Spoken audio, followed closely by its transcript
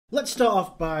Let's start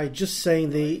off by just saying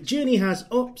the journey has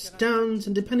ups, downs,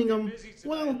 and depending on,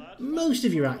 well, most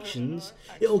of your actions,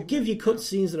 it'll give you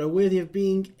cutscenes that are worthy of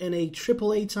being in a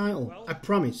AAA title, I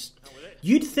promise.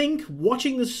 You'd think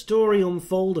watching the story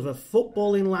unfold of a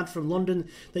footballing lad from London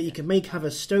that you can make have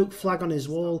a Stoke flag on his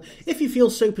wall, if you feel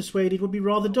so persuaded, would be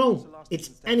rather dull.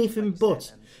 It's anything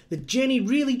but. The journey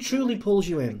really truly pulls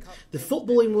you in. The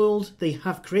footballing world they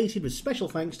have created, with special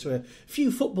thanks to a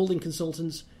few footballing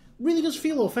consultants, really does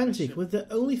feel authentic, with the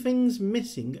only things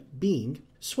missing being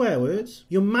swear words,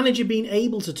 your manager being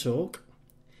able to talk,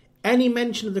 any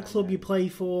mention of the club you play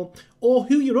for, or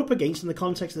who you're up against in the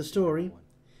context of the story,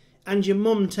 and your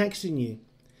mum texting you.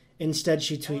 Instead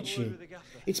she tweets you.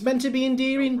 It's meant to be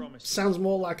endearing, sounds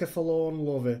more like a forlorn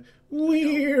lover.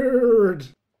 Weird!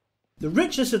 The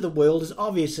richness of the world is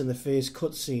obvious in the first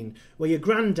cutscene, where your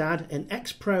granddad, an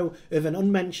ex-pro of an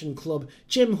unmentioned club,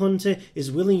 Jim Hunter,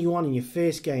 is willing you on in your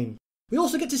first game. We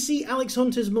also get to see Alex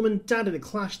Hunter's mum and dad in a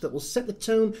clash that will set the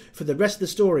tone for the rest of the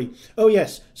story. Oh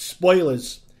yes,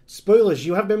 spoilers. Spoilers,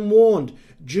 you have been warned.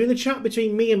 During the chat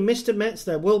between me and Mr. Metz,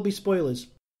 there will be spoilers.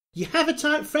 You have a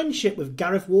tight friendship with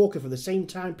Gareth Walker for the same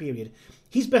time period.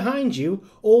 He's behind you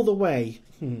all the way.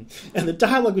 And the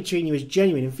dialogue between you is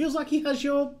genuine and feels like he has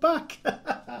your back.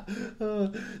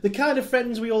 The kind of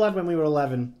friends we all had when we were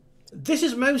 11. This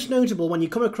is most notable when you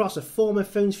come across a former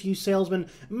Phones for You salesman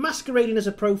masquerading as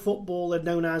a pro footballer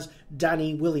known as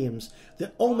Danny Williams.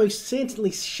 The almost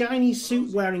certainly shiny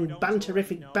suit-wearing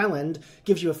banterific bellend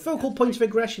gives you a focal point of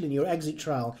aggression in your exit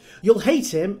trial. You'll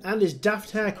hate him and his daft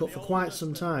haircut for quite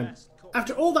some time.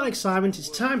 After all that excitement, it's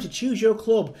time to choose your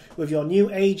club with your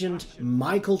new agent,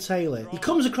 Michael Taylor. He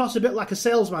comes across a bit like a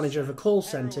sales manager of a call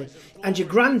centre, and your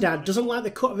granddad doesn't like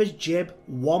the cut of his jib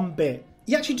one bit.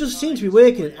 He actually does seem to be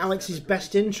working in Alex's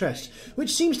best interest,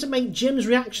 which seems to make Jim's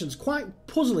reactions quite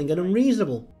puzzling and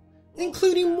unreasonable.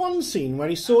 Including one scene where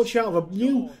he sorts you out of a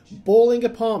new, bawling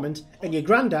apartment, and your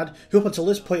granddad, who up until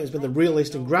this point has been the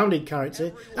realist and grounded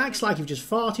character, acts like you've just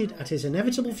farted at his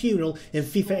inevitable funeral in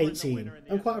FIFA 18.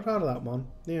 I'm quite proud of that one,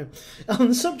 yeah. On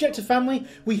the subject of family,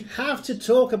 we have to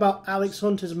talk about Alex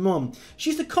Hunter's mum.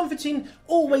 She's the comforting,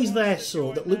 always there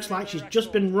sort that looks like she's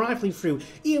just been rifling through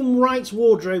Ian Wright's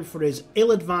wardrobe for his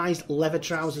ill-advised leather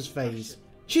trousers phase.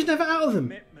 She's never out of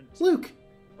them. Luke.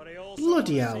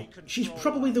 Bloody hell, she's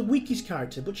probably the weakest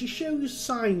character, but she shows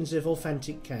signs of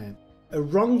authentic care. A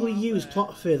wrongly used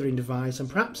plot furthering device and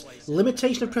perhaps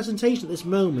limitation of presentation at this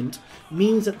moment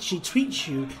means that she tweets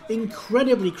you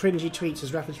incredibly cringy tweets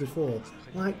as referenced before,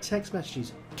 like text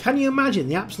messages. Can you imagine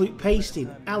the absolute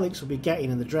pasting Alex will be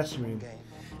getting in the dressing room?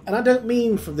 And I don't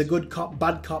mean from the good cop,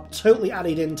 bad cop totally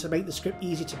added in to make the script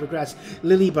easy to progress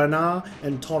Lily Bernard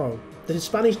and Toro. The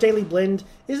Spanish Daily Blind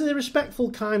is a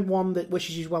respectful, kind one that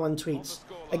wishes you well in tweets.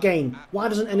 Again, why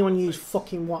doesn't anyone use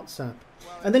fucking WhatsApp?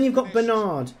 And then you've got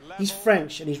Bernard. He's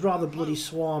French and he's rather bloody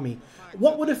swarmy.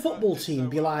 What would a football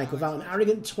team be like without an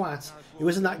arrogant twat who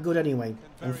isn't that good anyway?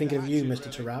 I'm thinking of you,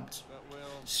 Mr. Tarabt.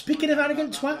 Speaking of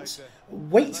arrogant twats,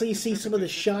 wait till you see some of the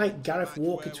shy Gareth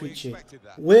Walker tweets you.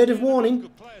 Word of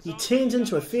warning, he turns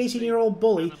into a 13-year-old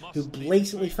bully who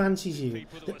blatantly fancies you.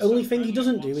 The only thing he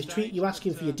doesn't do is tweet you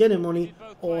asking for your dinner money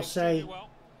or say,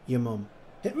 your mum.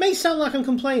 It may sound like I'm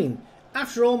complaining.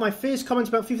 After all, my first comment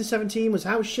about FIFA 17 was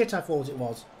how shit I thought it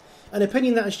was. An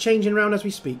opinion that is changing around as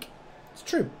we speak. It's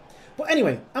true. But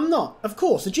anyway, I'm not. Of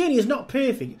course, the journey is not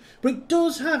perfect, but it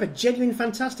does have a genuine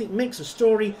fantastic mix of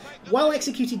story,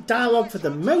 well-executed dialogue for the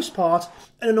most part,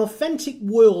 and an authentic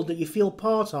world that you feel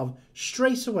part of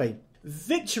straight away.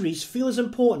 Victories feel as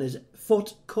important as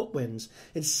FUT Cup wins,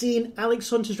 and seeing Alex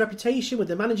Hunter's reputation with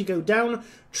the manager go down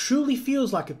truly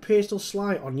feels like a personal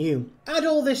slight on you. Add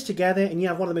all this together and you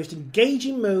have one of the most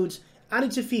engaging modes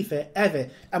added to FIFA ever,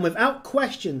 and without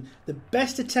question, the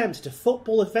best attempt at a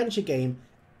football adventure game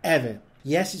ever.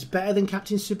 Yes, it's better than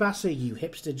Captain Tsubasa, you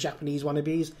hipster Japanese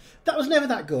wannabes. That was never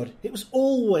that good. It was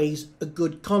always a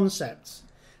good concept.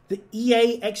 The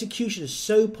EA execution is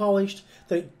so polished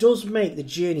that it does make the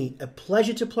journey a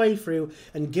pleasure to play through,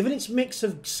 and given its mix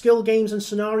of skill games and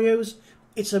scenarios,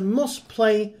 it's a must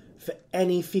play for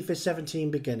any FIFA 17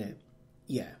 beginner.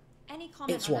 Yeah,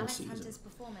 it's one season.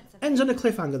 Ends on a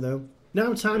cliffhanger though.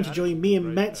 Now time to join me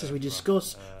and Metz as we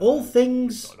discuss all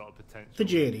things the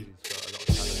journey.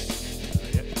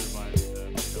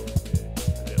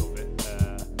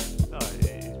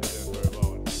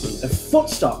 A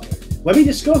FUTStock, where we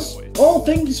discuss all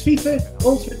things FIFA,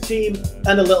 Ultimate Team,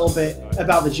 and a little bit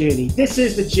about the journey. This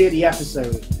is the journey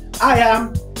episode. I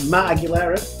am Matt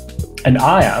Aguilera. And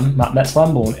I am Matt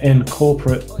Metz-Lambourne in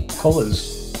corporate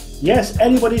colours. Yes,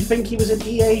 anybody think he was an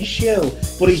EA shill,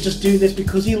 but he's just doing this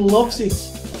because he loves it,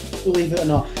 believe it or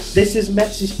not. This is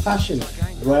Metz's passion,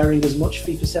 wearing as much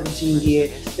FIFA 17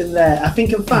 gear in there. I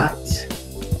think, in fact,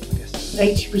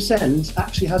 80%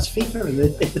 actually has FIFA in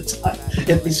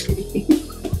the screen.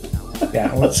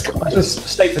 Yeah, well, let's just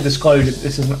state for disclosure,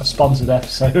 this isn't a sponsored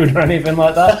episode or anything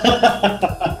like that.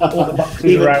 All the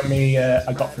boxes around me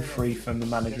I got for free from the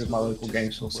manager of my local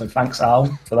game store, so thanks Al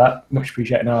for that, much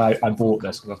appreciated. No, I bought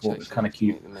this because I thought it was kind of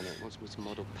cute.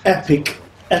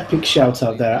 Epic shout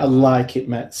out there. I like it,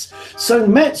 Metz. So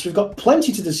Metz, we've got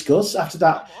plenty to discuss after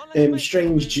that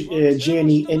strange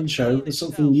journey intro. There's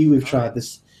something new we've tried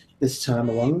this time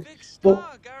along,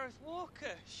 but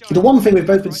the one thing we've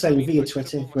both been saying via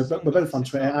Twitter, we're both on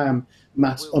Twitter. I am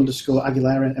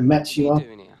Matt_Aguilera, and Metz, you are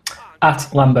at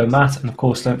Lambo Matt, and of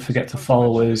course don't forget to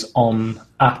follow us on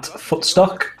at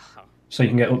FUTStock, so you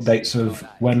can get updates of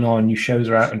when our new shows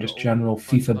are out and just general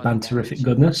FIFA banterific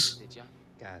goodness.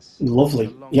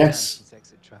 Lovely, yes,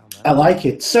 I like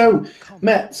it. So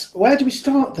Metz, where do we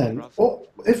start then? Well,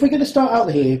 if we're going to start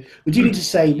out here, we do need to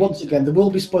say once again there will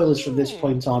be spoilers from this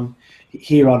point on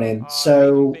here on in.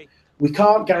 So we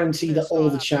can't guarantee that all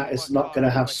the chat is not going to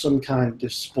have some kind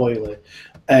of spoiler.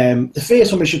 The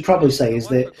first one we should probably say is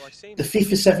that the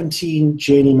FIFA 17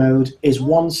 journey mode is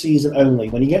one season only.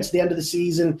 When you get to the end of the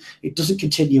season, it doesn't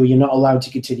continue. You're not allowed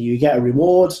to continue. You get a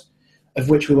reward, of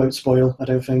which we won't spoil, I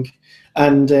don't think.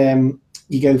 And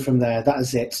you go from there. That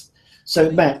is it.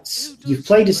 So, Metz, you've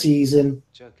played a season.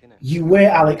 You were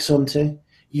Alex Hunter.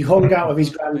 You hung out with his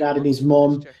granddad and his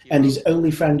mum and his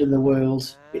only friend in the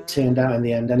world, it turned out in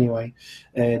the end anyway,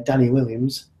 Danny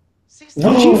Williams.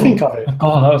 What did you think of it?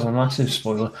 Oh, that was a massive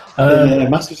spoiler.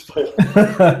 Massive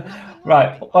spoiler.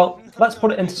 Right, well, let's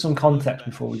put it into some context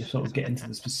before we sort of get into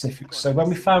the specifics. So when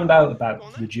we found out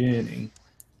about the journey,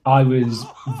 I was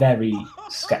very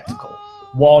sceptical.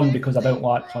 One, because I don't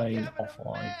like playing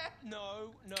offline.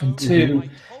 And two,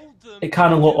 it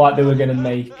kind of looked like they were going to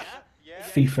make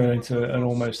FIFA into an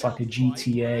almost like a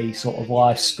GTA sort of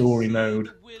life story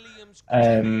mode.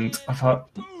 And I thought,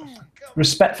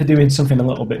 respect for doing something a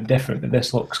little bit different, but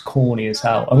this looks corny as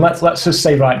hell. And let's just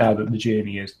say right now that the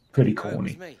journey is pretty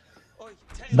corny.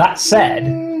 That said,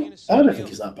 I don't think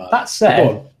it's that bad. That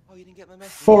said,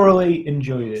 thoroughly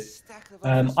enjoyed it.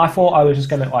 I thought I was just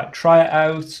going to like try it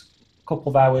out, a couple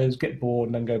of hours, get bored,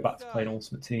 and then go back to playing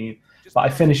Ultimate Team. But I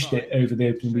finished it over the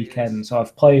opening weekend, so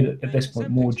I've played at this point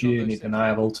more Journey than I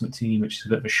have Ultimate Team, which is a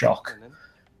bit of a shock.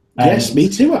 Yes, me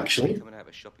too, actually.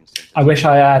 I wish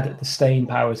I had the staying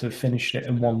power to have finished it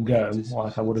in one go,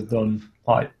 like I would have done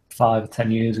like 5 or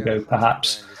 10 years ago,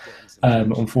 perhaps.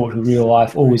 Unfortunately, real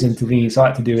life always intervenes, so I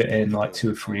had to do it in like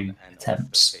 2 or 3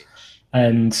 attempts.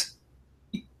 And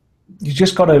you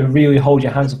just got to really hold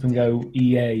your hands up and go,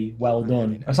 EA, well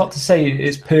done. That's not to say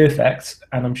it's perfect,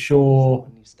 and I'm sure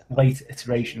later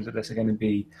iterations of this are going to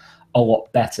be a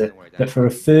lot better. But for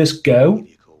a first go,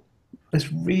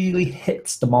 this really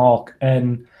hits the mark.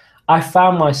 And I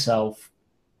found myself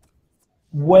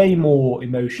way more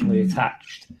emotionally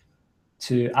attached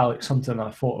to Alex Hunter than I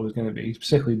thought I was going to be,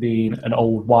 particularly being an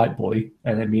old white boy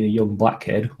and then being a young black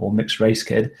kid or mixed race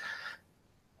kid.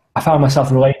 I found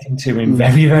myself relating to him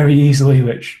very, very easily,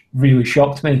 which really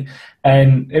shocked me.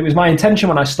 And it was my intention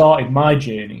when I started my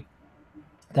journey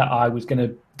that I was going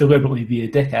to deliberately be a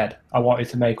dickhead. I wanted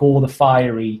to make all the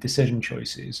fiery decision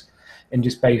choices and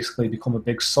just basically become a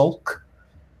big sulk.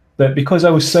 But because I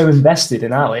was so invested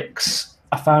in Alex,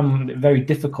 I found it very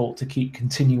difficult to keep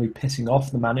continually pissing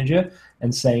off the manager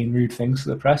and saying rude things to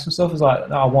the press and stuff. It's like,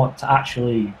 no, I want to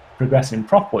actually progress him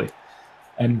properly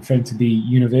and for him to be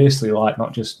universally liked,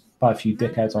 not just by a few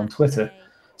dickheads on Twitter.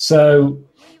 So,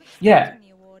 yeah,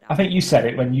 I think you said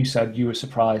it when you said you were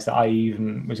surprised that I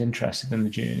even was interested in the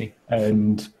journey.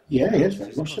 And yeah, yes,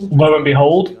 very much so. Lo and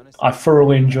behold, I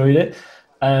thoroughly enjoyed it.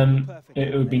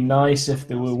 It would be nice if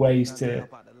there were ways to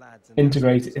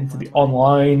integrate it into the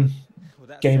online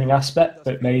gaming aspect,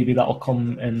 but maybe that'll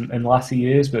come in latter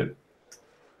years. But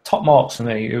top marks for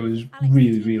me. It was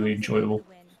really, really enjoyable.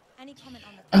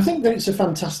 I think that it's a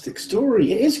fantastic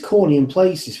story. It is corny in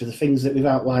places for the things that we've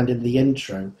outlined in the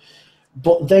intro,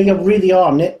 but they really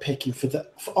are nitpicking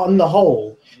on the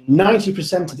whole.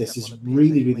 90% of this is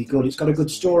really, really good. It's got a good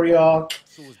story arc.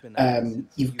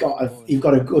 You've got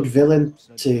a good villain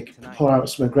to pour out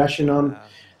some aggression on,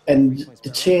 and the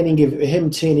turning of him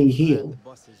turning heel.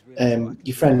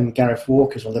 Your friend Gareth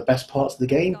Walker is one of the best parts of the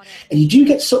game, and you do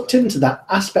get sucked into that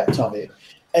aspect of it.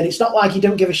 And it's not like you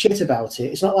don't give a shit about it.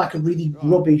 It's not like a really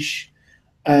rubbish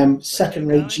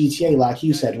second-rate GTA, like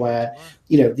you said, where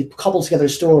they cobble together a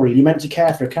story. You're meant to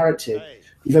care for a character,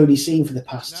 you've only seen for the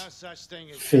past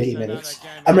 30 minutes.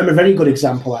 I remember a very good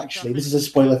example, actually. This is a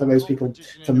spoiler for most people,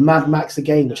 for Mad Max the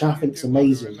game, which I think is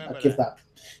amazing. I'd give that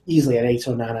easily an 8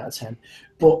 or 9 out of 10.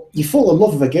 But you fall in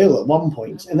love with a girl at one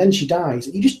point, and then she dies,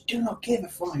 and you just do not give a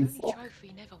flying fuck.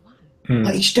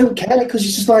 Like, you just don't care, because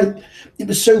it's just like, it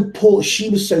was so poor, she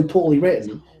was so poorly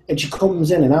written, and she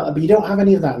comes in and out, but you don't have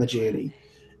any of that in the journey.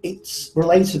 It's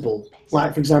relatable.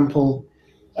 Like, for example,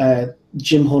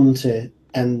 Jim Hunter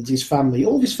and his family,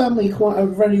 all of his family are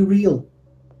very real.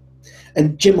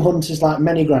 And Jim Hunter's like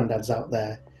many granddads out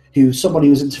there, who somebody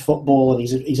who's into football, and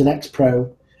he's an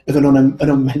ex-pro of an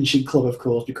unmentioned club, of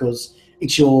course, because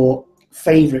it's your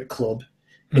favourite club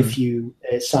if you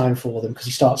sign for them, because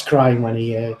he starts crying when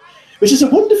he... which is a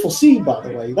wonderful scene, by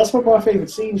the way. That's one of my favourite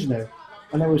scenes, you know.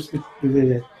 I know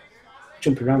we're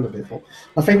jumping around a bit, but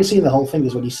my favourite scene of the whole thing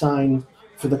is when you sign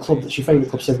for the club that's your favourite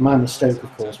club, so mine was Stoke,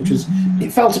 of course, which was...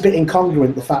 It felt a bit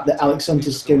incongruent, the fact that Alex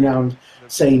Hunter's going around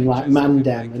saying, like,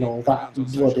 Mandem and all that, and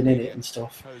blood and in it and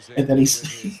stuff. And then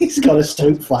he's got a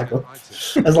Stoke flag up.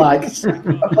 As like,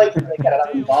 I played for get it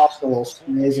out in Arsenal or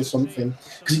Spurs or something,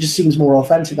 because it just seems more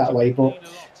authentic that way. But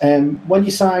when you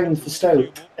sign for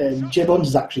Stoke, Jim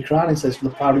Hunter's actually crying and says, for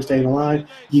the proudest day in my life,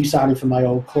 you signing for my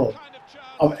old club,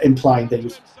 implying that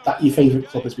your favourite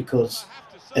club is because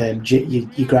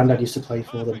your granddad used to play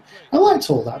for them. I liked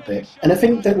all that bit. And I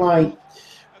think that, like,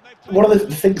 one of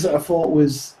the things that I thought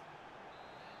was...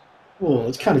 Well,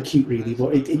 it's kind of cute, really,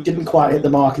 but it didn't quite hit the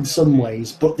mark in some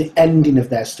ways. But the ending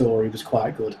of their story was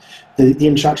quite good. The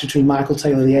interaction between Michael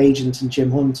Taylor, the agent, and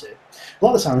Jim Hunter. A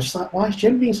lot of the time, it's just like, why is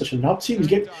Jim being such a knob to him?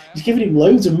 He's giving him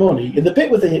loads of money. And the bit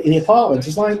with in the apartment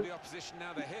is like,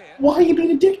 why are you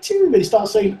being a dick to him? And he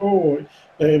starts saying,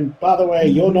 by the way,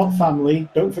 you're not family.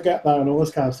 Don't forget that, and all this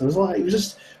kind of stuff. It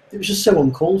was just so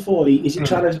uncalled for. Is it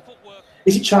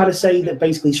trying to say that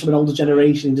basically he's from an older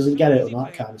generation and doesn't get it and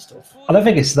that kind of stuff? I don't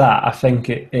think it's that. I think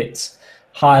it's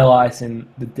highlighting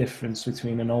the difference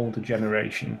between an older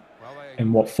generation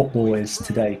and what football is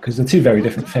today, because they're two very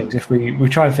different things. If we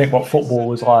try and think what football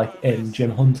was like in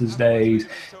Jim Hunter's days,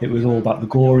 it was all about the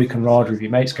glory, camaraderie of your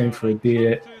mates going for a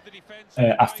beer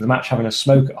after the match, having a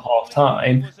smoke at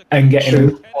half-time, and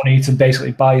getting money to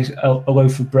basically buy a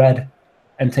loaf of bread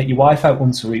and take your wife out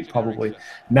once a week, probably.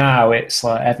 Now it's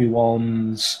like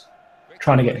everyone's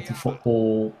trying to get into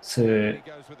football to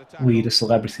lead a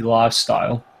celebrity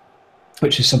lifestyle,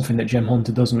 which is something that Jim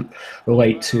Hunter doesn't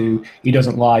relate to. He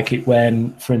doesn't like it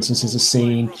when, for instance, there's a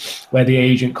scene where the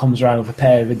agent comes around with a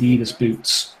pair of Adidas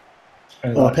boots.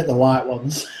 I picked the white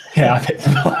ones. Yeah, I picked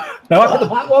the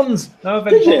black ones. No,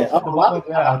 eventually.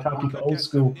 I try to keep it old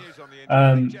school.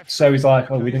 So he's like,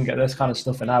 we didn't get this kind of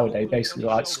stuff in our day, basically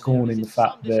like scorning the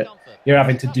fact that you're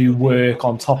having to do work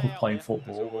on top of playing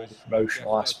football, all the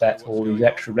promotional aspect, all these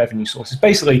extra revenue sources.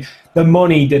 Basically, the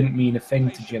money didn't mean a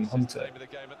thing to Jim Hunter.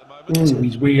 So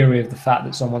he's weary of the fact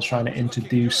that someone's trying to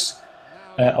introduce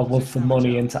a love for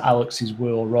money into Alex's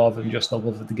world rather than just a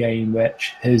love of the game,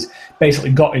 which has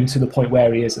basically got him to the point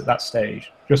where he is at that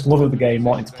stage. Just love of the game,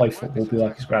 wanting to play football, be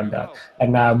like his granddad.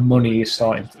 And now money is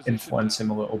starting to influence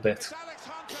him a little bit.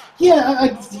 Yeah, I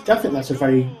think that's a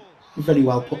very, very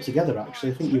well put together,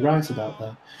 actually. I think you're right about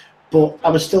that. But I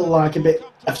was still like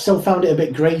I've still found it a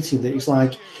bit grating that it's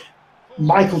like,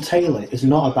 Michael Taylor is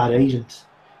not a bad agent.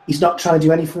 He's not trying to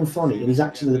do anything funny, and he's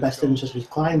actually the best interest of his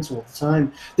clients all the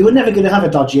time. They were never going to have a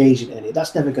dodgy agent in it.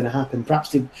 That's never going to happen.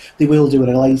 Perhaps they will do in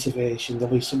a later version.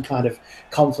 There'll be some kind of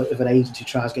conflict of an agent who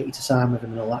tries to get you to sign with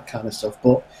him and all that kind of stuff.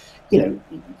 But, you know,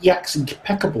 Yak's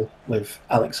impeccable with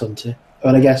Alex Hunter.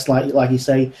 And I guess, like you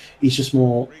say, he's just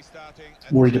more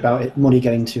worried about it, money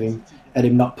getting to him and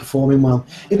him not performing well.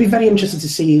 It'd be very interesting to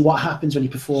see what happens when you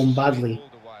perform badly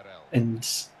and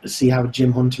see how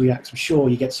Jim Hunter reacts. I'm sure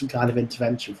you get some kind of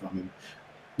intervention from him.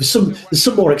 There's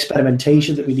some more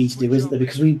experimentation that we need to do, isn't there?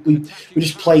 Because we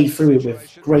just played through it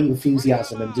with great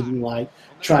enthusiasm and didn't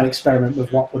try and experiment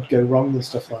with what would go wrong and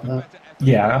stuff like that.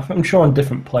 Yeah, I'm sure on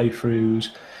different playthroughs,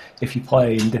 if you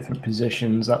play in different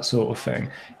positions, that sort of thing,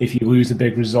 if you lose a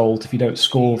big result, if you don't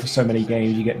score for so many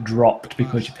games, you get dropped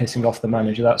because you're pissing off the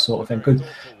manager, that sort of thing. Because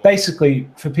basically,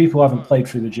 for people who haven't played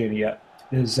through the journey yet,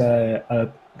 there's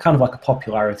a kind of like a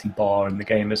popularity bar in the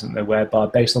game, isn't there, whereby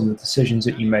based on the decisions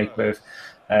that you make with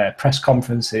press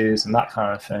conferences and that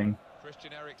kind of thing,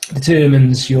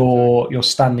 determines your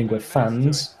standing with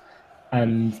fans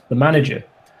and the manager.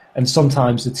 And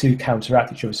sometimes the two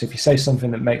counteract each other. So if you say something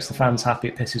that makes the fans happy,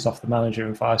 it pisses off the manager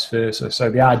and vice versa.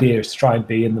 So the idea is to try and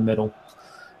be in the middle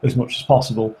as much as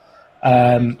possible.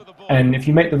 And if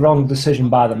you make the wrong decision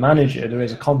by the manager, there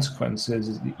is a consequence.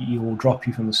 He will drop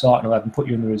you from the starting 11, put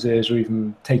you in the reserves, or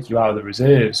even take you out of the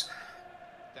reserves.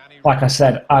 like I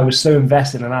said, I was so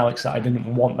invested in Alex that I didn't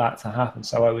want that to happen.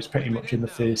 So I was pretty much in the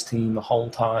first team the whole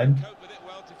time.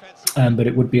 But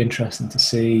it would be interesting to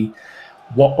see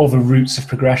what other routes of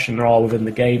progression there are within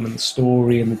the game and the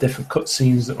story and the different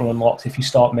cutscenes that are unlocked if you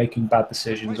start making bad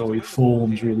decisions or your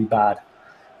form's really bad.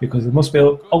 Because there must be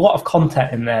a lot of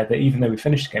content in there that even though we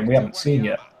finished the game, we haven't seen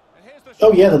yet.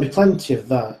 Oh yeah, there'll be plenty of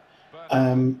that.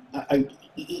 I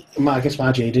guess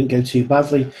my journey didn't go too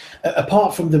badly.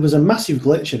 Apart from there was a massive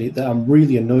glitch in it that I'm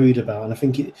really annoyed about, and I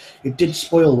think it did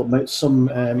spoil some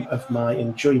of my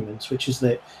enjoyment, which is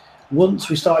that once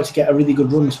we started to get a really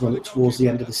good run towards the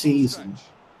end of the season,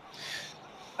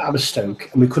 I was Stoke,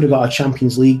 and we could have got a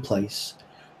Champions League place.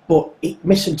 But it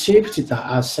misinterpreted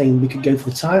that as saying we could go for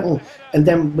the title. And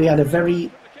then we had a very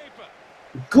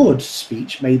good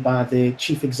speech made by the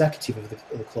chief executive of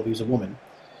the club, who's a woman.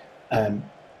 I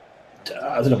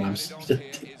don't know why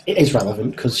it is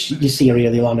relevant because you see her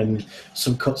early on in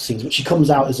some cutscenes, but she comes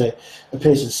out as a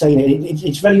person saying it.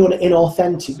 It's very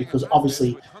inauthentic because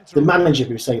obviously the manager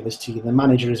who's saying this to you, the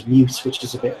manager is mute, which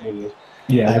is a bit weird.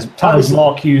 Yeah, there's times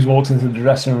Mark Hughes walks into the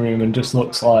dressing room and just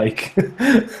looks like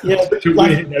because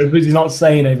he's not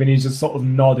saying anything, he's just sort of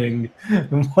nodding.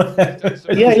 And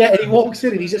he walks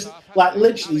in and he's just like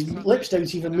literally his lips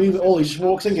don't even move at all. He just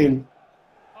walks in going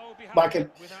like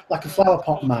a flower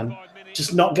pot man,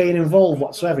 just not getting involved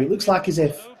whatsoever. It looks like as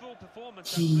if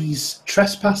he's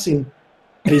trespassing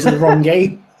and he's in the wrong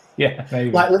game. Yeah,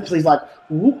 maybe. Like literally he's like,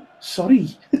 "Oh,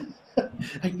 sorry,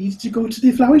 I need to go to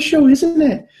the flower show, isn't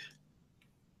it?"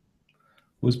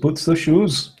 Was boots the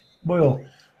shoes? Well,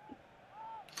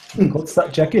 what's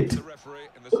that jacket?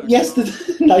 Yes,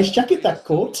 the nice jacket that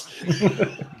coat.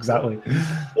 Exactly.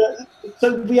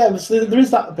 So there is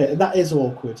that bit, and that is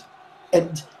awkward.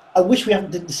 And I wish we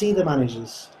didn't see the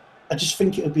managers. I just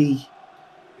think it would be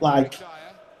like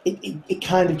it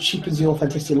kind of cheapens the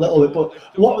authenticity a little bit. But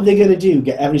what are they going to do?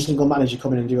 Get every single manager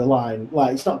coming and do a line?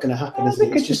 Like it's not going to happen, is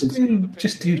it? It's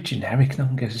just do generic. No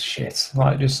one gives a shit.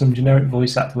 Like just some generic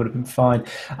voice actor would have been fine.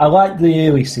 I like the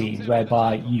early scenes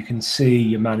whereby you can see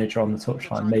your manager on the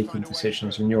touchline making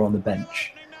decisions when you're on the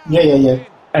bench. Yeah.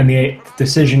 And the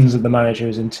decisions of the manager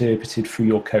is interpreted through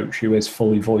your coach, who is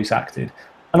fully voice acted.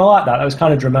 And I like that. That was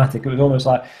kind of dramatic. It was almost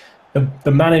like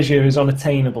the manager is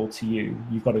unattainable to you.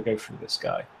 You've got to go through this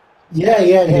guy. Yeah.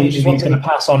 He's going to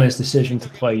pass on his decision to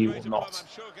play you or not.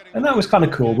 And that was kind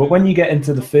of cool. But when you get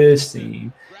into the first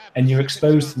team and you're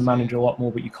exposed to the manager a lot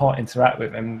more, but you can't interact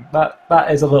with him,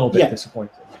 that is a little bit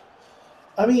disappointing.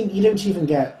 I mean, you don't even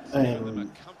get...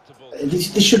 They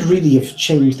should really have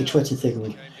changed the Twitter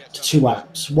thing to two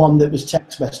apps. One that was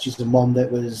text messages and one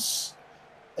that was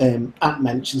app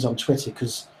mentions on Twitter,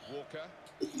 because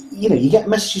you get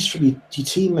messages from your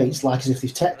teammates like as if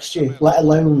they've texted you, let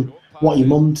alone what your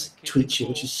mum tweets you,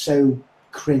 which is so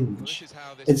cringe.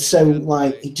 It's so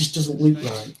it just doesn't look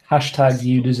right. Hashtag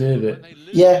you deserve it.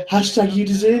 Yeah, hashtag you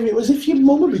deserve it. It was as if your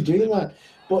mum would be doing that.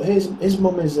 But his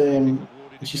mum is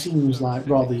she seems like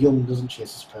rather young, doesn't she? I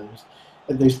suppose.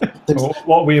 And there's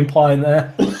what are we implying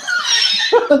there?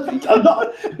 I'm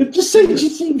not just saying she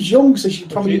seems young, so she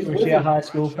probably was she a high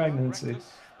school pregnancy.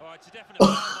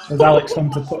 Was Alex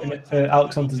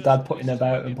Hunter's dad putting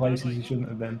about in places he shouldn't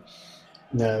have been?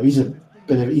 No, he's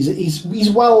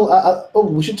well.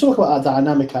 We should talk about our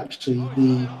dynamic actually.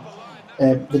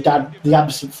 The dad, the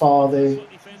absent father,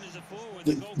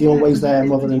 the always there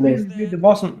mother and myth. It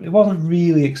wasn't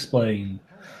really explained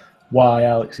why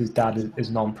Alex's dad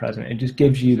is non-present. It just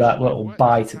gives you that little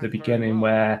bite at the beginning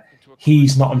where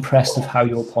he's not impressed with how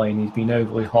you're playing. He's been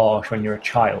overly harsh when you're a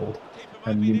child,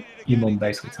 and your mum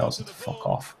basically tells him to fuck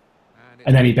off.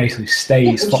 And then he basically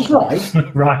stays fucked off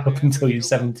right up until you're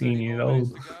 17 years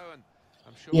old.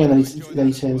 Yeah, and then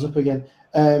he turns up again,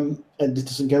 and it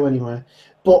doesn't go anywhere.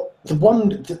 But the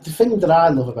thing that I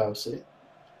love about it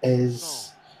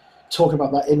is talking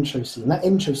about that intro scene. That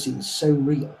intro scene is so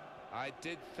real.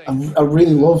 I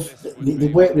really love. They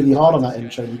work really hard on that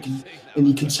intro.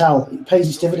 You can tell it pays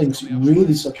its dividends. It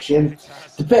really sucks you in.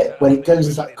 The bit when it goes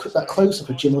into that close up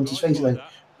of Jim Hunter's face, and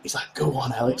he's like, "Go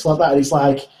on, Alex," like that, and he's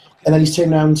like, and then he's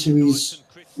turned around to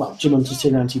Jim Hunter's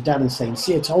turned around to your dad and saying,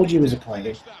 "See, I told you he was a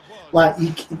player."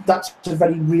 That's a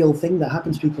very real thing that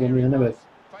happens to people. I mean, I know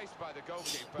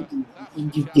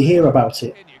you hear about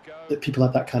it, that people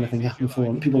have that kind of thing happen before,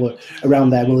 and people are around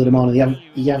there willing him on, and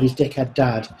you have his dickhead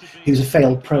dad, who's a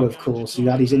failed pro, of course, who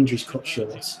had his injuries cut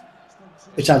short,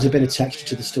 which adds a bit of texture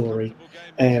to the story.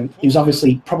 He was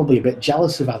obviously probably a bit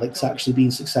jealous of Alex actually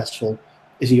being successful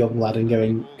as a young lad and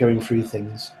going through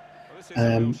things.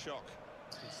 But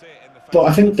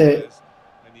I think that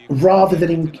rather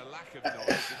than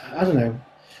I don't know,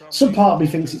 some part of me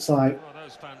thinks it's like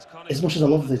as much as I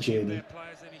love the journey,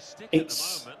 it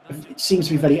seems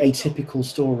to be a very atypical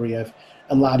story of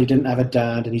a lad who didn't have a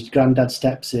dad, and his granddad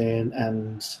steps in,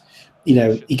 and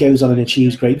he goes on and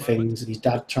achieves great things, and his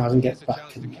dad tries and gets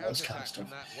back and all this kind of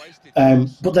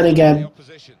stuff. But then again,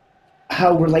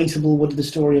 how relatable would the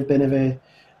story have been of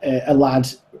a lad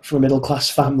from a middle class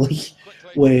family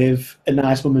with a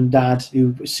nice mum and dad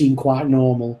who seem quite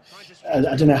normal?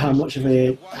 I don't know how much of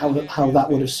how that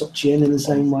would have sucked you in the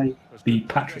same way. Be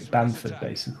Patrick Bamford,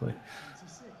 basically.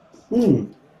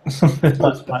 Something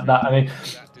like that. I mean,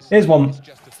 here's one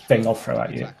thing I'll throw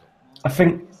at you. I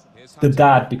think the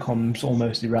dad becomes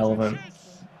almost irrelevant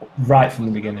right from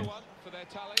the beginning.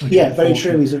 Yeah, very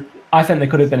true. I think they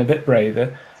could have been a bit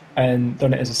braver and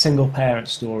done it as a single parent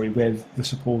story with the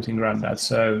supporting granddad.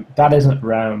 So dad isn't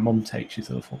around, mum takes you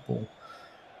to the football.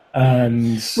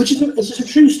 Which is it's a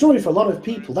true story for a lot of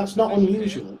people. That's not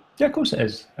unusual. Yeah, of course it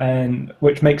is, and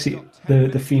which makes it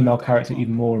the female character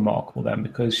even more remarkable then,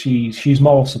 because she's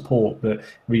moral support, but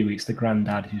really it's the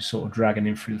granddad who's sort of dragging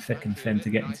him through the thick and thin to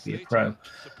get him to be a pro.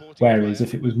 Whereas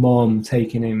if it was mum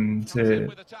taking him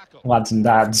to lads and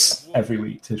dads every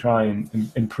week to try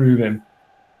and improve him,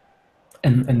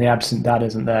 and the absent dad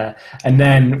isn't there, and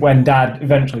then when dad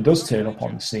eventually does turn up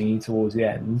on the scene towards the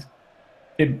end,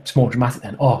 it's more dramatic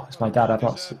then. Oh, it's my dad. I've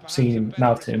not seen him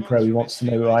now turn pro. He wants to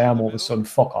know who I am all of a sudden.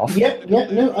 Fuck off. Yeah,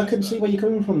 no, I can see where you're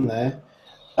coming from there.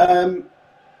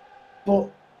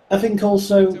 But I think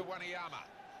also,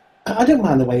 I don't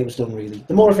mind the way it was done, really.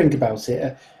 The more I think about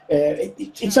it,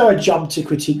 it's our job to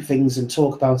critique things and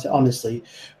talk about it honestly.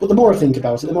 But the more I think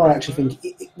about it, the more I actually think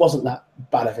it wasn't that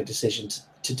bad of a decision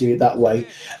to do it that way.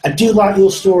 I do like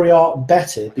your story arc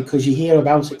better because you hear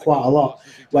about it quite a lot,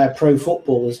 where pro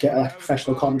footballers get like a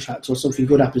professional contract or something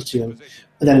good happens to them,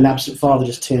 and then an absent father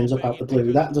just turns up out the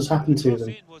blue. That does happen to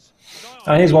them.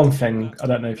 Here's one thing I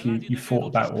don't know if you thought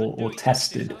about or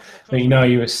tested, but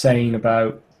you were saying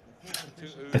about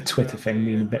the Twitter thing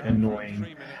being a bit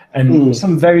annoying, and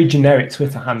some very generic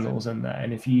Twitter handles in there,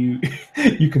 and if you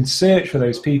can search for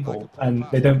those people, and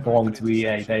they don't belong to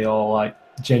EA, they are like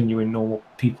genuine normal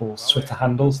people's Twitter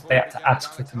handles. They had to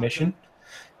ask for permission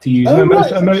to use them.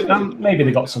 Right. Maybe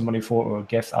they got some money for it or a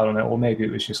gift, I don't know, or maybe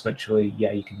it was just literally,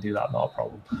 yeah, you can do that, not a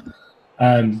problem.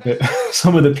 But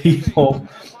some of the people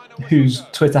whose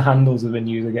Twitter handles have been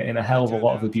used are getting a hell of a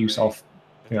lot of abuse off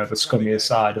the scummier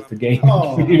side of the game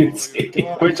community,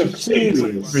 which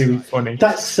is really funny.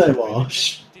 That's so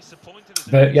harsh.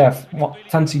 But yeah,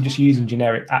 fancy just using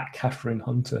generic @Catherine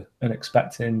Hunter and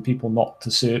expecting people not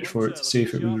to search for it to see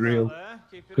if it was real,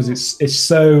 because it's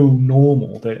so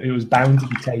normal that it was bound to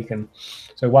be taken.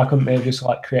 So why couldn't they have just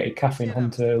like created Catherine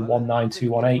Hunter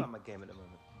 19218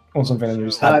 or something and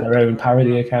just had their own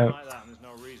parody account?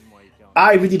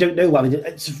 I really don't know why they did.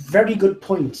 It's a very good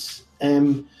point.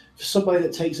 For somebody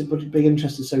that takes a big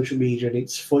interest in social media and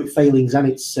its failings and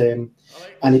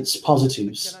its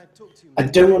positives, I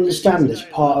don't understand as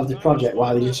part of the project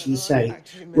why they just say,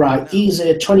 right, these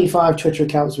are 25 Twitter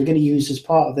accounts we're going to use as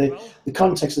part of the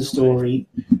context of the story.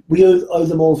 We owe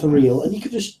them all for real. And you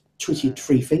could just tweet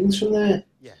 3 things from there.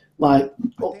 Like,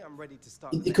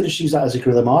 you could just use that as a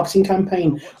guerrilla marketing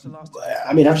campaign.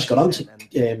 I mean, I've just got onto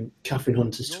Catherine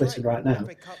Hunter's Twitter right now.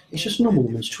 It's just a normal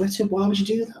woman's Twitter. Why would you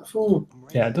do that for?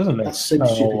 Yeah, it doesn't make a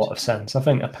whole lot of sense. I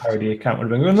think a parody account would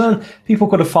have been good. And then people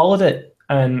could have followed it.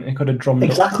 And it could have drummed up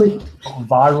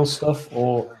viral stuff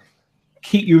or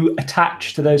keep you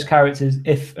attached to those characters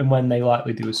if and when they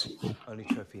likely do a sequel.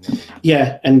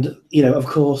 Yeah, and of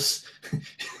course,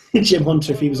 Jim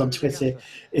Hunter, if he was on Twitter,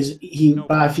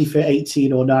 by FIFA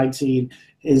 18 or 19,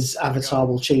 his avatar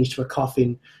will change to a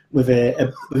coffin with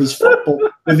his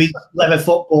leather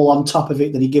football on top of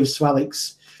it that he gives to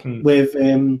Alex with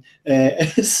a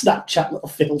Snapchat little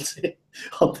filter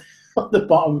on the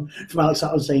bottom from Alex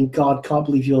Hutton saying, "God, can't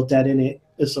believe you're dead in it,"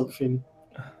 or something.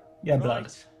 Yeah,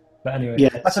 blood. But anyway,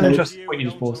 that's an interesting point you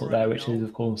just brought up there, which is,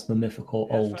 of course, the mythical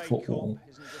old football,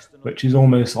 which is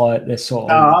almost like this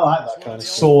sort of I like that kind of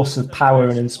source of power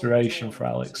and inspiration for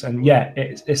Alex. And yeah,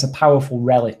 it's a powerful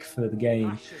relic for the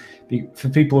game. For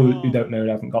people who don't know and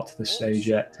haven't got to this stage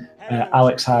yet,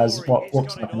 Alex has what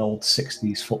looks like an old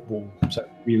 60s football, so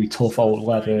really tough old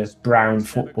leather, brown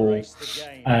football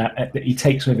that he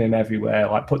takes with him everywhere,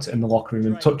 like puts it in the locker room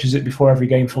and touches it before every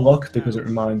game for luck because it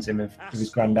reminds him of his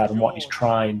granddad and what he's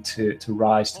trying to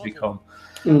rise to become.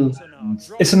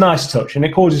 It's a nice touch, and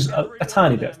it causes a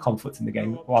tiny bit of conflict in the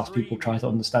game whilst people try to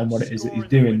understand what it is that he's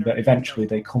doing, but eventually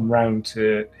they come round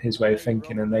to his way of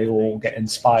thinking and they all get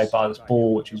inspired by this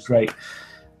ball, which is great.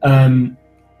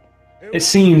 It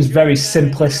seems very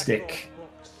simplistic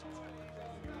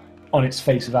on its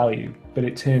face value, but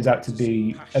it turns out to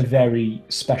be a very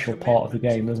special part of the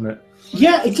game, doesn't it?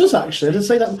 Yeah, it does actually. I'd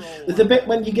say that the bit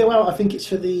when you go out, I think it's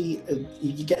for the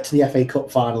you get to the FA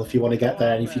Cup final if you want to get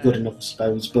there, and if you're good enough, I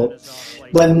suppose. But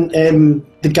when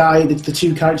the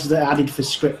two characters that are added for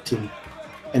scripting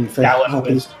and for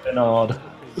helping Bernard.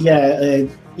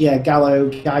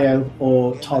 Gallo,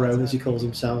 or Toro as he calls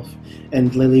himself,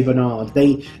 and Lily Bernard.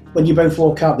 When you both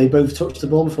walk out, they both touch the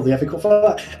ball before the FA Cup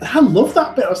final. I love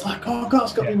that bit. I was like, oh god,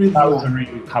 it's got me really. That was a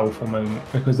really powerful moment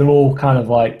because they're all kind of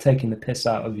like taking the piss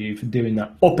out of you for doing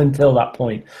that up until that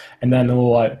point, and then they're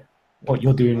all like, "But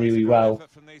you're doing really well,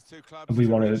 and we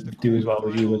want to do as well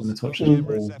as you. We're going to touch the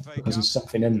ball because there's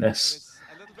something in this."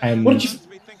 And what did you?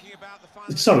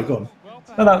 Sorry, go on.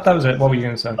 No, that was it. What were you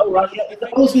going to say? Oh, right. Yeah.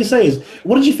 What I was going to say is,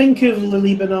 what did you think of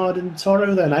Lily Bernard and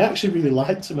Toro then? I actually really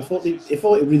liked them. I thought it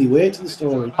really worked in the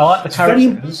story. I like the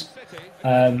characters.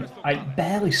 I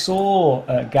barely saw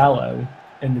Gallo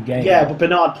in the game. Yeah, but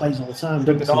Bernard plays all the time.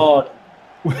 Bernard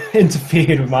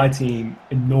interfered with my team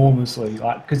enormously,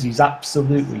 because he's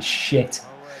absolutely shit.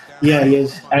 Yeah, he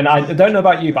is. And I don't know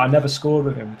about you, but I never scored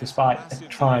with him, despite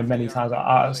trying many times.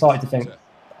 I started to think,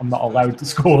 I'm not allowed to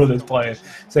score with this player.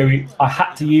 So I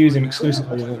had to use him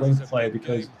exclusively as a wing player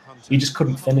because he just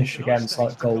couldn't finish against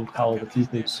gold caliber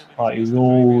keepers. He was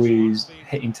always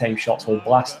hitting tame shots or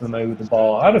blasting them over the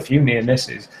bar. I had a few near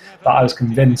misses, but I was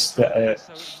convinced that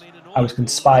I was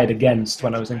conspired against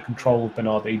when I was in control of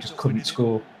Bernard, that he just couldn't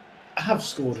score. I have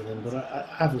scored with him, but I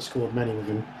haven't scored many with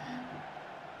him.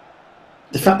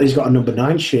 The fact that he's got a number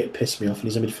 9 shit pissed me off, and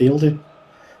he's a midfielder.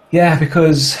 Yeah,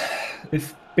 because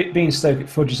if being Stoke, it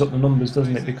fudges up the numbers,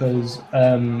 doesn't it? Because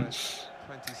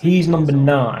he's number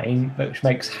 9, which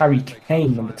makes Harry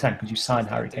Kane number 10, because you signed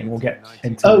Harry Kane. We'll get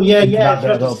into that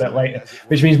a little bit later.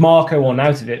 Which means Marco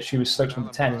Arnautovic, who was Stoke's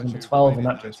number 10, is number 12, and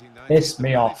that just pissed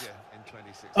me off.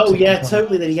 Oh yeah,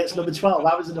 totally. Then he gets number 12.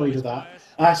 I was annoyed with that.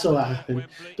 I saw that happen.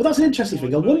 But that's an interesting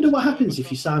thing. I wonder what happens if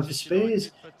you sign for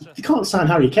Spurs. They can't sign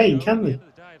Harry Kane, can they?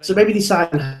 So maybe they sign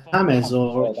James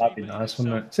or... Oh, that'd be nice,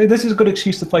 wouldn't it? See, this is a good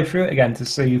excuse to play through it again, to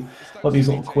see what these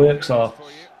little quirks are.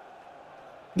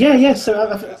 Yeah, so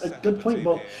a good point.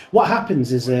 But what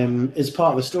happens is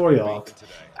part of the story arc,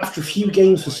 after a few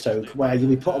games for Stoke, where you'll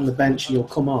be put on the bench and you'll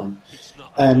come on,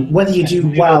 whether you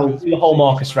do well... The whole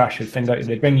Marcus Rashford thing, don't you?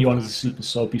 They bring you on as a super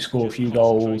sub, you score a few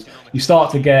goals, you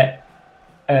start to get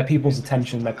people's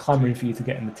attention, they're clamouring for you to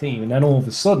get in the team, and then all of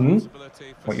a sudden,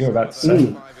 what you're about to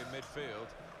say...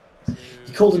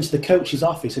 He called into the coach's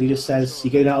office and he just says,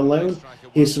 "You're going out on loan,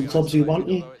 here's some clubs who want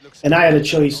you." And I had a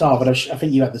choice of, and I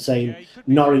think you had the same,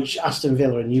 Norwich, Aston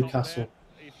Villa and Newcastle.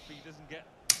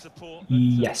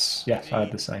 Yes, I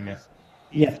had the same, yeah.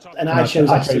 Yeah, and I chose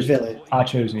Aston Villa. I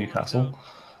chose Newcastle.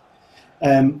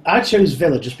 I chose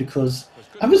Villa just because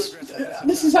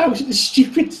this is how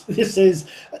stupid this is.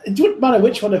 It wouldn't matter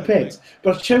which one I picked,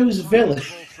 but I chose Villa.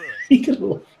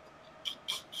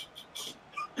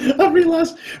 I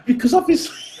realised, because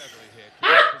obviously...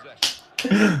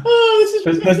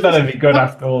 This better be good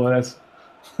after all of this.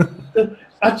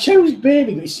 I chose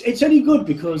Birmingham. It's only good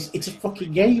because it's a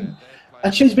fucking game. I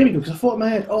chose Birmingham because I thought in my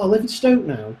head, I live in Stoke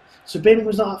now, so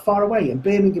Birmingham's not that far away, and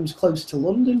Birmingham's close to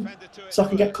London, so I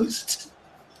can get closer to...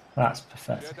 That's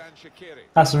pathetic.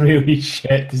 That's a really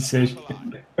shit decision.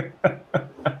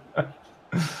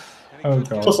 Oh,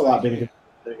 God. Plus I like Birmingham.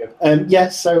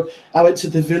 So I went to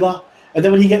the Villa. And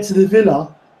then when you get to the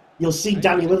Villa, you'll see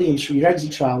Danny Williams from your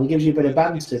exit trial. He gives you a bit of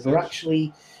banter, but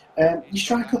actually you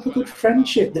strike up a good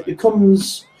friendship that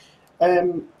becomes...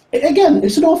 again,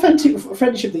 it's an authentic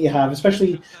friendship that you have,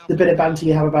 especially the bit of banter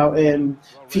you have about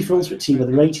FIFA Ultimate Team where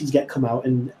the ratings get come out.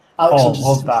 And Alex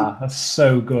love that. That's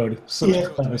so good. Such a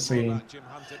clever scene.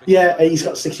 Yeah, he's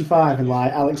got 65, and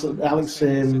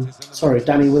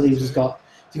Danny Williams has got...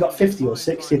 You got 50 or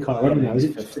 60, I can't remember now. Is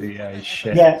it 50? Yeah, he's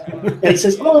shit. Yeah, and he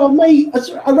says, "Oh mate,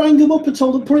 I rang him up and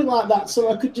told him to put it like that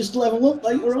so I could just level up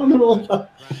later on and all that."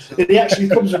 And he actually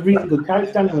becomes a really good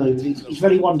character, Danny Williams. He's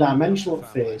very one-dimensional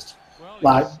at first,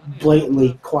 like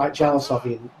blatantly quite jealous of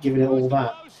you and giving it all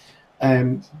that.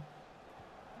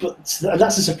 But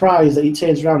that's a surprise that he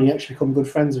turns around and you actually become good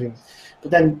friends with him.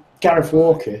 But then Gareth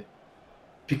Walker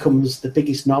becomes the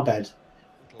biggest knobhead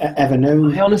ever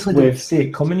known. I honestly didn't see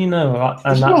it coming, and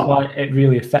that's why it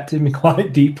really affected me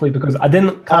quite deeply, because I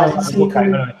didn't look at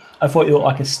him. I thought he looked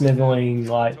like a snivelling,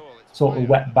 sort of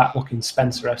wet back looking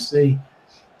Spencer FC.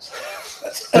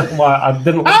 I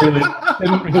didn't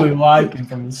really like him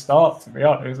from the start, to be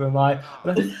honest. And I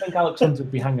didn't think Alex Hunter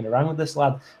would be hanging around with this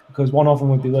lad, because one of them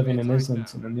would be living in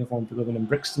Islington and the other one would be living in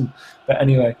Brixton. But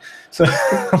anyway, so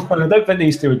I don't think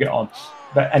these two would get on.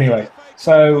 But anyway,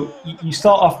 so you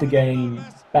start off the game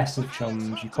best of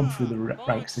chums, you come through the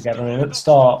ranks together, and at the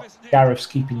start, Gareth's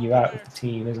keeping you out of the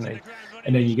team, isn't he?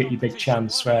 And then you get your big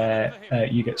chance where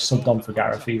you get subbed on for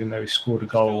Gareth, even though he scored a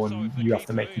goal, and you have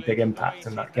to make a big impact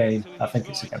in that game. I think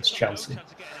it's against Chelsea,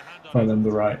 if I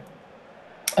remember right.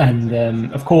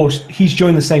 And of course, he's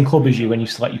joined the same club as you when you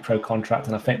select your pro contract,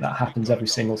 and I think that happens every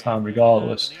single time,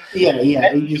 regardless. Yeah,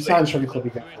 he signs from the club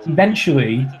again.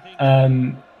 Eventually,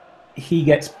 he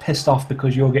gets pissed off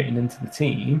because you're getting into the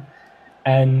team,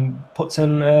 and puts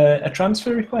in a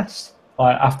transfer request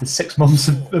after 6 months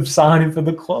of signing for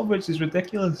the club, which is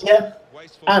ridiculous. Yeah,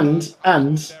 and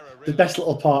the best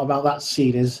little part about that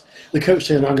scene is the coach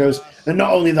turns around and goes, and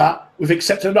not only that, we've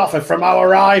accepted an offer from our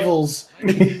rivals.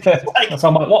 So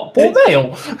I'm like, what? Paul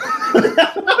Bale?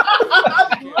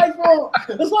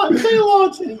 I was like, Bale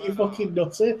Orton, you fucking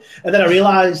nutter. And then I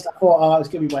realised, I thought, it's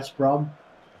going to be West Brom.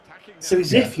 So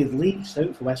as if you'd leave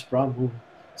Stoke for West Brom. Ooh.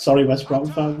 Sorry, West Brom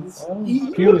fans.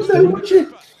 You wouldn't know, would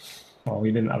you? Well,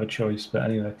 we didn't have a choice, but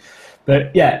anyway.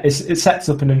 But yeah, it sets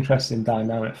up an interesting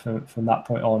dynamic from that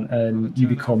point on, and you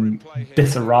become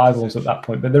bitter rivals at that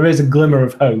point. But there is a glimmer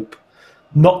of hope.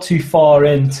 Not too far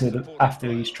into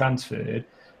after he's transferred,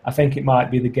 I think it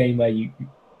might be the game where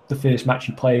the first match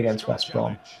you play against West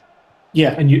Brom.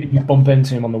 Yeah. And you bump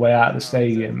into him on the way out of the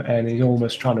stadium, and he's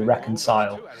almost trying to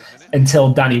reconcile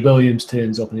until Danny Williams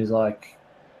turns up and he's like,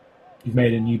 "You've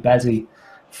made a new Bezzy.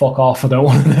 Fuck off, I don't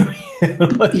want to know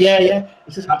you." Yeah.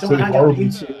 He says, "I don't hang out with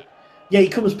you two." Yeah, he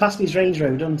comes past his Range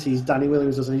Rover, doesn't he? Danny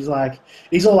Williams does, and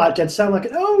he's all like dead sound, like,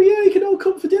 "Oh yeah, you can all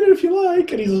come for dinner if you like."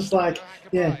 And he's just like,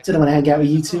 "Yeah, didn't want to hang out with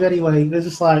you two anyway." They're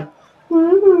just like,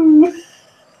 "Woo."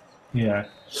 Yeah.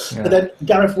 And then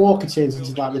Gareth Walker turns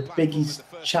into like the biggest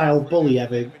child bully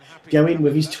ever, going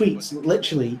with his tweets,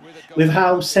 literally, with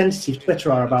how sensitive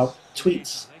Twitter are about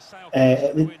tweets.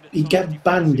 He'd get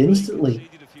banned instantly.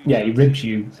 Yeah, he ribs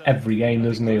you every game,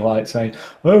 doesn't he? Like saying,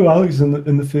 "Oh, Alex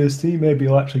in the first team, maybe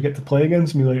he'll actually get to play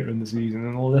against me later in the season,"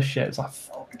 and all this shit. It's like,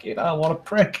 fucking hell, what a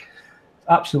prick!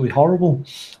 Absolutely horrible.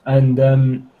 And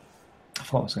I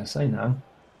forgot what I was going to say now.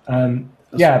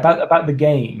 Yeah, about the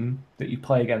game that you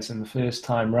play against in the first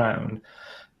time round.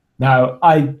 Now,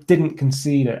 I didn't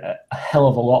concede a hell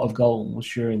of a lot of goals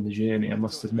during the journey, I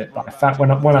must admit. But in fact,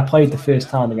 when I played the first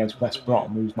time against West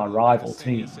Brom, who was my rival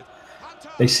team,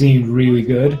 they seemed really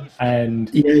good.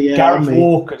 And Gareth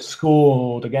Walker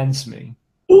scored against me.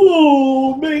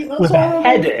 Oh, mate, that's with horrible. A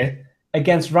header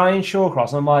against Ryan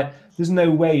Shawcross. I'm like, there's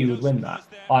no way you would win that.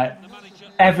 Like,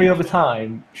 every other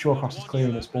time, Shawcross is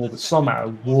clearing this ball, but somehow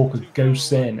Walker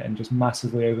goes in and just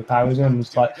massively overpowers him.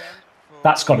 It's like,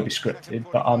 that's got to be scripted,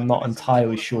 but I'm not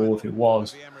entirely sure if it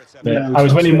was. But yeah, I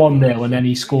was winning 1-0, and then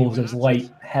he scores this late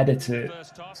header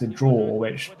to draw,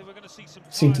 which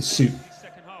seemed to suit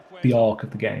the arc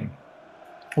of the game.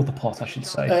 Or the pot, I should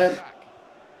say.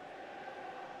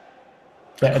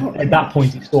 But at that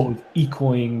point, it's sort of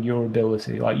equaling your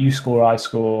ability. Like, you score, I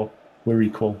score, we're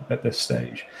equal at this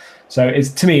stage. So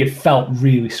to me, it felt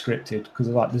really scripted, because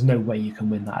like, there's no way you can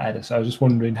win that header. So I was just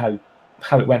wondering how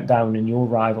it went down in your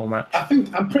rival match.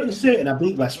 I'm pretty certain I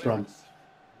beat West Brom,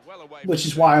 which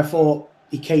is why I thought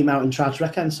he came out and tried to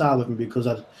reconcile with me, because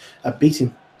I'd beat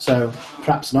him. So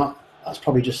perhaps not. That's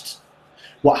probably just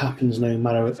what happens, no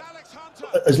matter,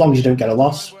 as long as you don't get a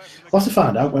loss. We'll have to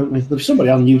find out, won't we? There's somebody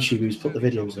on YouTube who's put the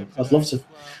videos up. I'd love to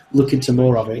look into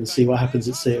more of it and see what happens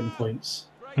at certain points.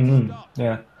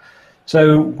 Yeah.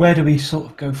 So where do we sort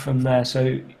of go from there?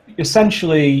 So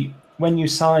essentially, when you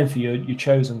sign for your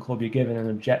chosen club, you're given an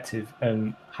objective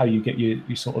and how you get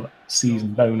your sort of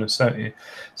season bonus, don't you?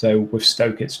 So with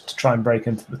Stoke, it's to try and break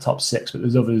into the top 6, but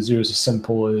there's others who are as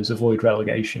simple as avoid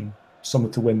relegation, some are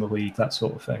to win the league, that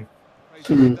sort of thing.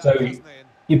 So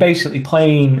you're basically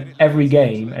playing every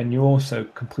game, and you're also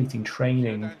completing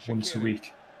training once a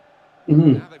week.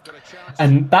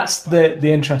 And that's the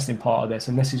interesting part of this,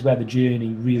 and this is where the journey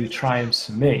really triumphs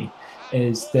for me,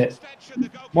 is that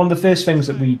one of the first things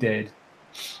that we did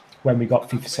when we got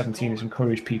FIFA 17 is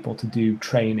encourage people to do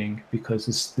training, because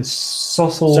there's so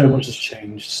much has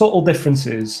changed. Subtle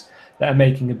differences that are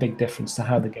making a big difference to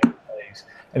how the game plays.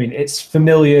 I mean, it's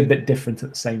familiar but different at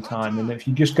the same time, and if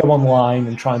you just go online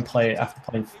and try and play it after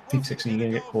playing FIFA 16, you're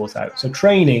going to get caught out. So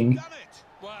training,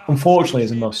 unfortunately,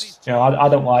 is a must. You know, I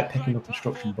don't like picking up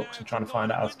instruction books and trying to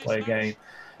find out how to play a game.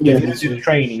 Yeah, if you do the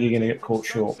training, you're going to get caught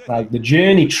short. Like, the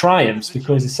journey triumphs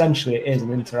because essentially it is an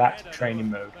interactive training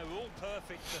mode.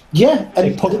 Yeah, and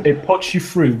it puts you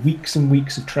through weeks and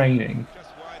weeks of training,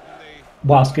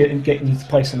 whilst getting you to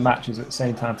play some matches at the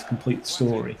same time to complete the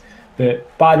story.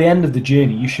 But by the end of the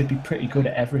journey, you should be pretty good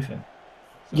at everything.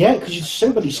 Yeah, because there's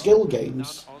so many skill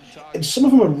games. And some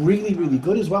of them are really, really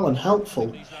good as well and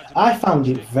helpful. I found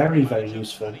it very, very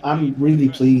useful. I'm really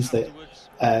pleased that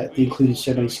they included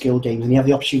so many skill games, and you have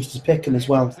the opportunity to pick them as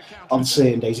well on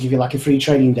certain days. They give you like a free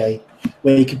training day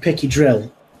where you can pick your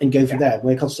drill and go through there,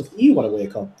 work on stuff that you want to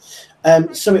work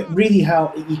on. So it really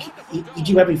you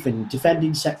do everything,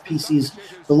 defending, set pieces,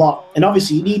 the lot. And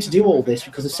obviously you need to do all this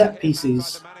because the set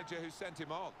pieces,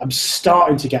 I'm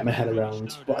starting to get my head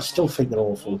around, but I still think they're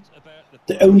awful.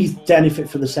 The only benefit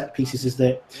for the set pieces is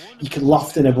that you can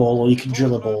loft in a ball or you can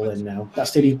drill a ball in now.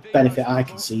 That's the only benefit I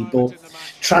can see, but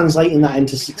translating that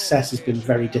into success has been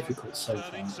very difficult so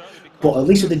far. But at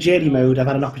least with the journey mode, I've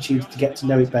had an opportunity to get to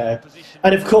know it better.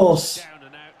 And of course,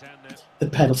 the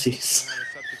penalties.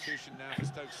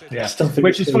 Yeah,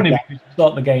 which is funny because you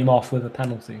start the game off with a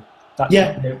penalty. That's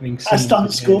the opening scene. I still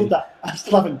haven't scored that. I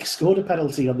still haven't scored a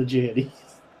penalty on the journey.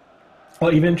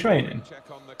 What, you've been training?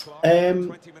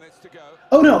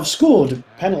 Oh no, I've scored a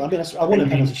penalty. I mean, I won a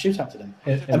penalty shootout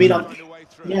today. I mean,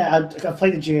 I've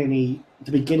played the journey,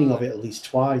 the beginning of it, at least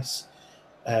twice.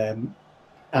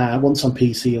 Once on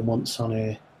PC and once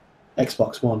on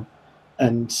Xbox One.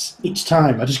 And each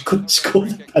time I just couldn't score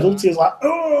the penalty. I was like,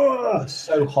 oh! It's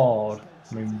so hard.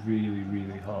 I mean, really,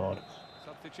 really hard.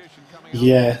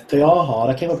 Yeah, they are hard.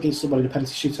 I came up against somebody in a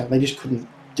penalty shootout and they just couldn't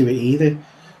do it either.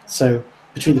 So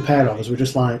between the pair of us, we're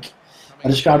just like, I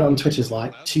described it on Twitter as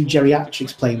like two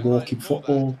geriatrics playing walking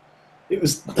football. It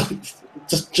was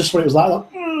just what it was like.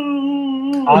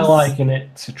 I liken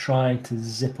it to trying to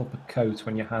zip up a coat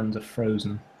when your hands are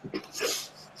frozen.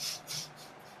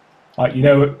 Like, you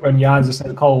know, when your hands are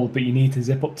so cold, but you need to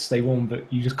zip up to stay warm,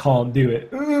 but you just can't do it.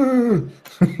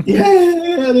 Yeah,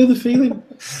 I know the feeling.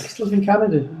 I still live in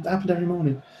Canada. It happened every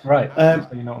morning. Right, so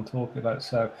you know what I'm talking about.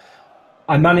 So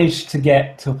I managed to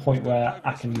get to a point where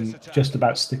I can just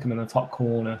about stick them in the top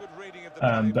corner,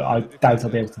 but I doubt I'll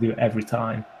be able to do it every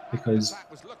time because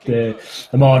the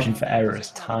margin for error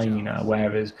is tiny now,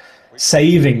 whereas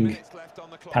saving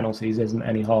penalties isn't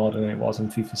any harder than it was in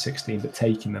FIFA 16, but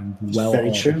taking them well.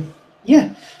 Very true.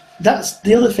 Yeah, that's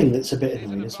the other thing that's a bit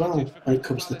annoying as well when it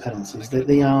comes to the penalties. That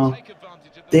they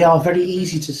are very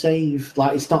easy to save.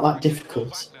 Like, it's not that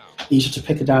difficult. You just have to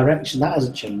pick a direction. That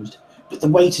hasn't changed. But the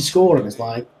way to score them is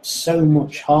like so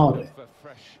much harder.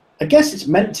 I guess it's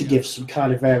meant to give some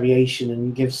kind of variation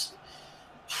and gives.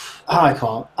 I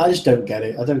just don't get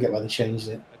it. I don't get why they changed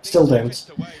it. Still don't.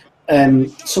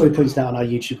 Somebody pointed out on our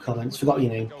YouTube comments, forgot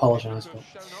your name, apologise, but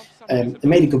they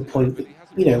made a good point that,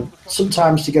 you know,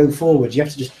 sometimes to go forward you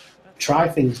have to just try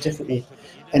things differently,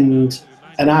 and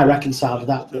I reconciled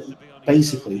that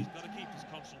basically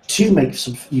to make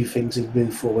some new things and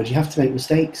move forward you have to make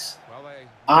mistakes.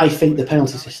 I think the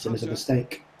penalty system is a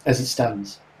mistake as it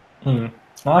stands.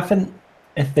 I think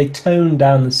if they tone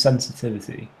down the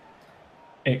sensitivity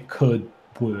it could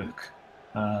work.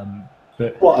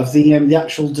 But what, of the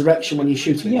actual direction when you're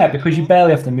shooting? Yeah, because you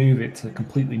barely have to move it to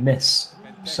completely miss.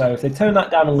 So if they tone that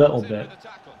down a little bit,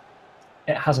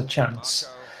 it has a chance,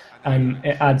 and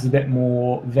it adds a bit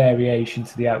more variation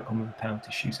to the outcome of the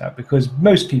penalty shootout. Because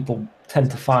most people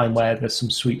tend to find where there's some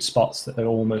sweet spots that are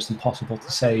almost impossible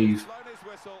to save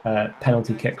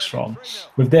penalty kicks from.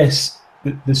 With this,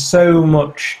 there's so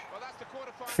much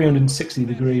 360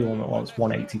 degree, or well, it's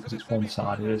 180 because it's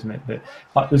one-sided, isn't it?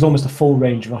 But there's almost a full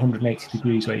range of 180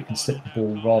 degrees where you can slip the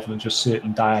ball rather than just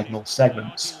certain diagonal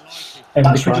segments. And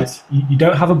that's right. You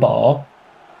don't have a bar,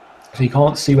 so you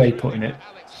can't see where you're putting it.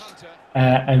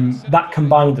 And that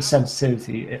combined with the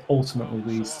sensitivity, it ultimately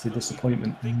leads to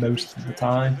disappointment most of the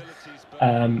time.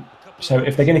 So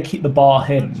if they're going to keep the bar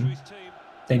hidden,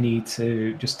 they need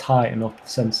to just tighten up the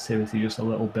sensitivity just a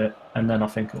little bit, and then I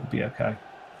think it'll be okay.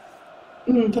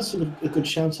 That's a good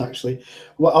shout, actually.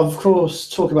 Well, of course,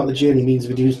 talking about the journey means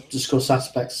we do discuss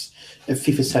aspects of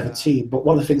FIFA 17, but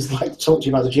one of the things I'd like to talk to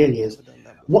you about the journey is,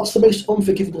 what's the most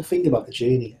unforgivable thing about the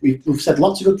journey? We've said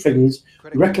lots of good things,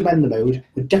 we recommend the mode,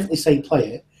 we'd definitely say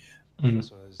play it,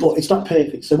 but it's not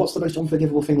perfect. So what's the most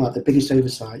unforgivable thing, like the biggest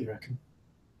oversight, you reckon?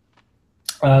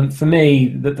 For me,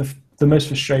 the most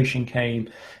frustration came,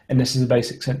 and this is a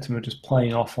basic symptom of just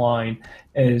playing offline,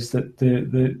 is that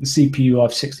the CPU will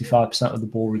have 65% of the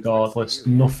ball regardless.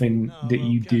 Nothing that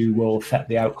you do will affect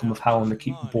the outcome of how long they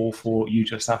keep the ball for. You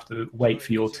just have to wait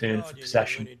for your turn for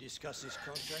possession.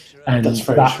 And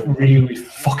that really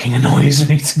fucking annoys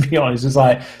me, to be honest. It's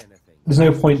like, there's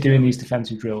no point doing these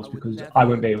defensive drills because I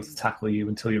won't be able to tackle you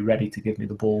until you're ready to give me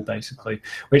the ball, basically.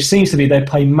 Which seems to be they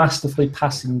play masterfully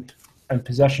passing and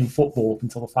possession football up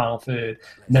until the final third,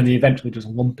 and then they eventually just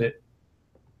lump it.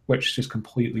 which is just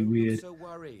completely weird.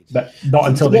 But not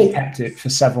until they kept it for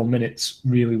several minutes,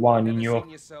 really winding you up.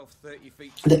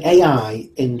 The AI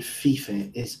in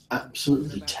FIFA is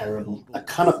absolutely terrible. I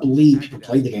cannot believe people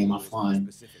play the game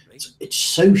offline. It's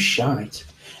so shite.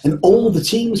 And all the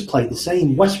teams play the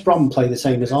same. West Brom play the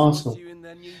same as Arsenal.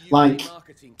 Like,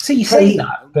 see, you say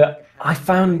that, but I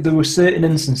found there were certain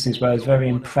instances where I was very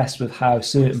impressed with how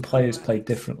certain players played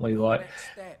differently. Like,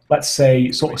 let's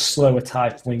say, sort of slower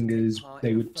type wingers,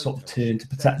 they would sort of turn to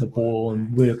protect the ball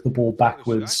and work the ball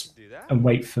backwards and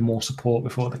wait for more support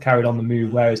before they carried on the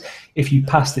move. Whereas if you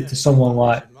passed it to someone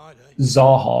like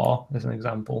Zaha, as an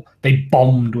example, they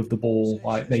bombed with the ball.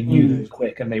 Like, they knew it was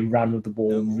quick and they ran with the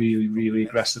ball really, really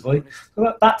aggressively.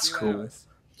 So that's cool.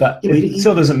 But it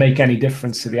still doesn't make any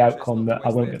difference to the outcome that I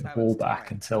won't get the ball back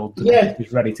until the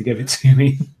is ready to give it to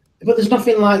me. But there's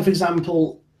nothing like, for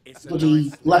example,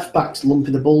 bloody left backs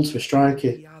lumping the ball to a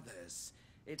striker.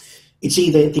 It's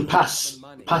either they pass,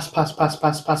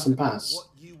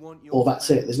 or that's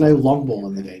it. There's no long ball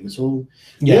in the game at all.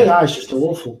 The AI is just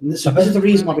awful. And this is the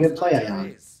reason why we didn't play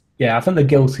AI. Yeah, I think they're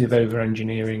guilty of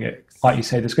over-engineering it. Like you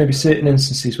say, there's going to be certain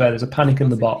instances where there's a panic in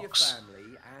the box,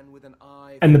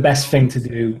 and the best thing to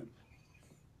do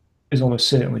is almost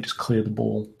certainly just clear the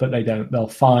ball, but they don't. They'll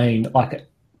find like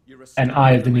an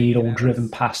eye of the needle driven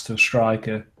pass to a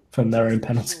striker from their own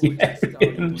penalty area.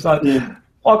 It's like,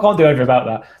 I can't do anything about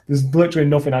that. There's literally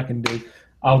nothing I can do.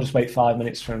 I'll just wait 5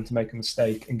 minutes for him to make a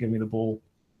mistake and give me the ball.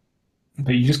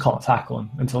 But you just can't tackle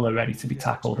them until they're ready to be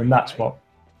tackled, and that's what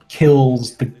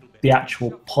kills the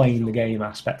actual playing the game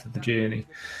aspect of the journey,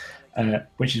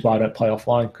 which is why I don't play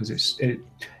offline, because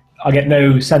I get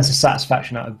no sense of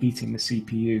satisfaction out of beating the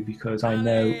CPU because I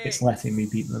know it's letting me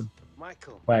beat them.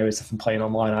 Whereas if I'm playing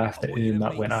online, I have to earn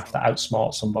that win. I have to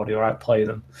outsmart somebody or outplay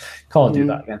them. Can't do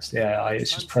that against the AI.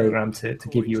 It's just programmed to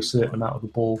give you a certain amount of the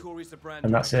ball,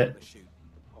 and that's it.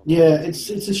 Yeah, it's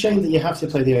a shame that you have to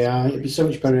play the AI. It'd be so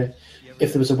much better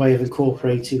if there was a way of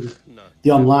incorporating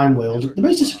the online world. The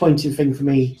most disappointing thing for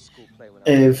me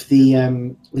of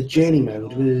the journey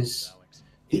mode was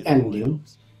the ending.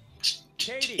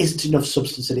 Isn't enough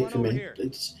substance in it for me.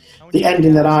 It's, the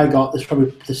ending that I got is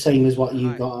probably the same as what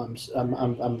you got.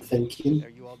 I'm thinking.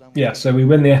 Yeah, so we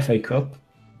win the FA Cup.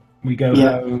 We go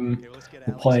home.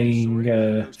 We're playing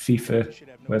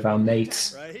FIFA with our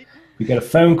mates. We get a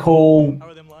phone call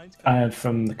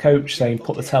from the coach saying,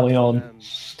 "Put the telly on."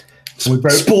 We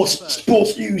broke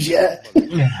sports news, yeah.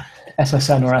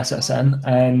 SSN or SSN,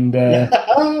 and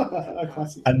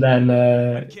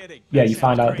then you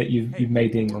find out that you've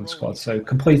made the England squad. So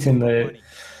completing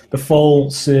the full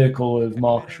circle of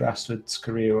Marcus Rashford's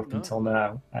career up until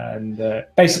now, and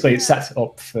basically it sets it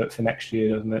up for next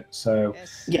year, doesn't it? So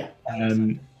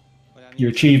your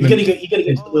achievement. You're gonna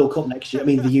go to the World Cup next year. I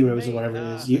mean, the Euros or whatever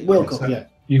it is. World Cup, yeah.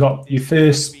 You got your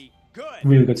first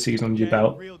really good season under your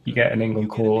belt. You get an England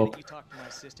call-up,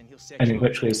 and it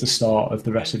literally is the start of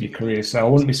the rest of your career. So I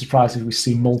wouldn't be surprised if we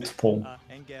see multiple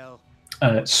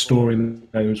story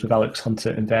modes with Alex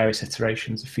Hunter in various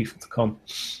iterations of FIFA to come.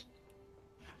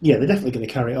 Yeah, they're definitely going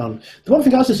to carry it on. The one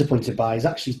thing I was disappointed by is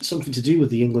actually something to do with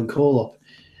the England call-up.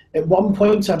 At one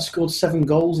point, I'd scored 7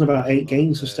 goals in about 8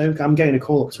 games for Stoke. I'm getting a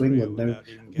call-up to England. No, they're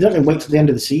not going to wait till the end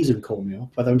of the season to call me up,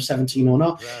 whether I'm 17 or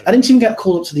not. I didn't even get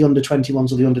called up to the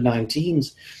under-21s or the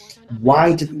under-19s.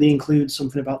 Why didn't they include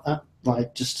something about that?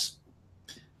 Like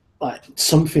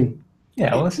something.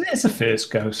 Yeah, well, it's a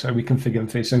first go, so we can figure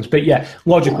these things. But yeah,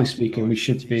 logically speaking, we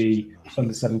should be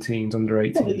under-17s,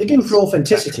 under-18s. Yeah, they're going for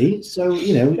authenticity, so,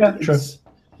 true.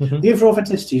 They're going for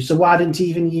authenticity, so why didn't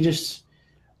you just,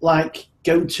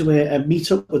 go to a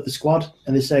meet up with the squad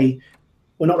and they say,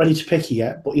 we're not ready to pick you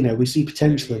yet, but, we see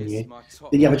potential in you.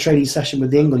 Then you have a training session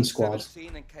with the England squad.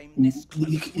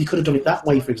 You could have done it that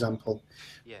way, for example.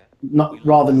 Not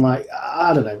rather than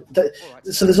I don't know.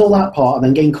 So there's all that part, and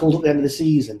then getting called at the end of the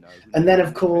season, and then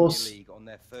of course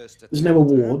there's no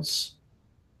awards.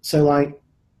 So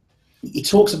he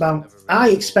talks about.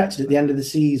 I expected at the end of the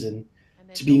season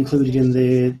to be included in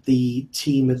the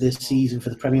team of this season for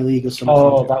the Premier League or something.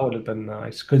 Oh, that would have been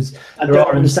nice, because there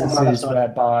are instances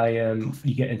whereby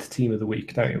you get into team of the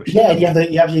week, don't you? You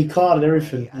have your card and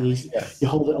everything, and you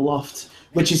hold it aloft.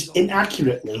 Which is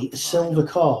inaccurately, a silver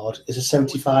card is a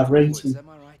 75 rating.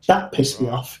 That pissed me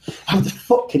off. How the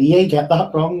fuck can EA get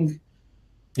that wrong?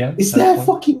 Yeah, it's their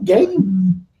fucking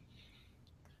game.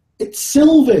 It's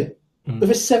silver with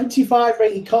a 75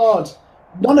 rated card.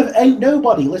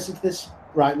 Nobody, listen to this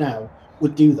right now,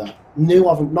 would do that. None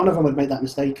of them would make that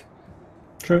mistake.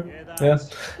 True. Yeah.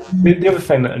 The other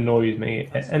thing that annoys me,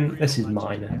 and this is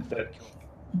minor, but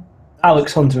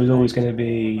Alex Hunter is always going to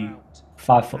be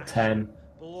 5'10",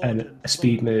 and a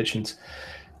speed merchant.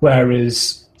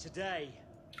 Whereas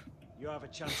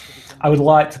I would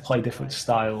like to play different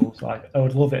styles. Like, I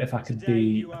would love it if I could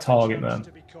be a target man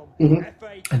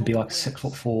and be like a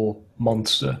 6'4"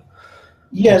 monster.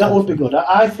 Yeah, that would be good.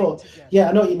 I thought, yeah,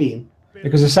 I know what you mean.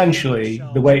 Because essentially,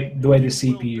 the way the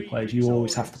CPU plays, you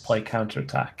always have to play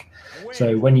counter-attack.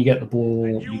 So when you get the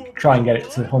ball, you try and get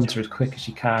it to the hunter as quick as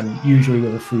you can, usually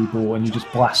with a through ball, and you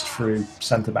just blast through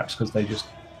centre-backs because they just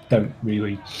don't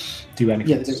really do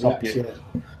anything to stop you.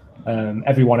 Yeah.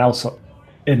 Everyone else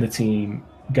in the team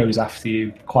goes after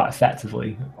you quite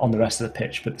effectively on the rest of the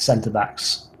pitch, but the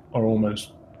centre-backs are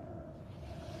almost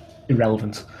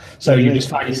irrelevant. So you just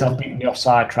find yourself beating the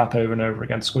offside trap over and over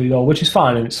again, score your goal, which is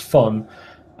fine and it's fun.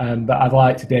 But I'd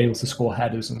like to be able to score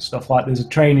headers and stuff. Like, there's a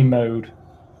training mode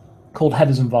called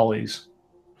headers and volleys,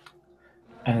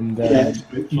 and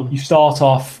you start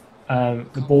off.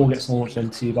 The ball gets launched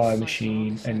into you by a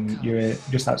machine, and you're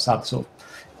just outside the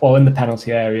in the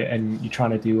penalty area, and you're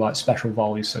trying to do like special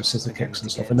volleys, so scissor kicks and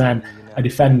stuff. And then a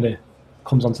defender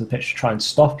comes onto the pitch to try and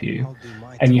stop you,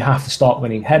 and you have to start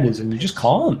winning headers, and you just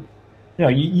can't. You know,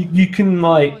 you can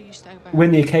like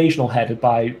win the occasional header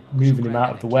by moving him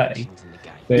out of the way,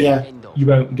 but you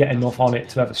won't get enough on it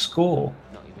to ever score.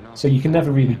 So you can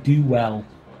never really do well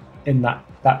in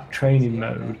that training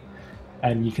mode,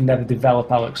 and you can never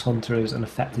develop Alex Hunter as an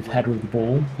effective header of the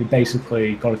ball. You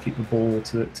basically got to keep the ball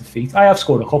to feet. I have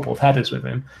scored a couple of headers with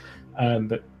him,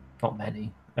 but not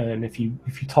many. And if you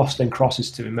tossed in crosses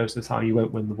to him, most of the time you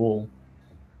won't win the ball.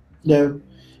 No,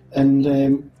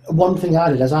 and one thing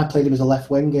I did is I played him as a left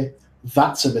winger.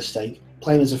 That's a mistake.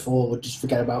 Playing as a forward, just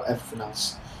forget about everything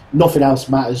else. Nothing else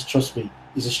matters. Trust me.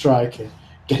 He's a striker.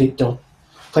 Get it done.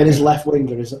 Playing as left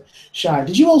winger is shy.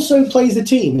 Did you also play as the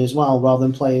team as well, rather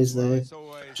than play as the?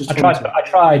 I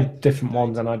tried different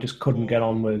ones, and I just couldn't get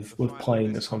on with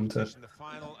playing as Hunter.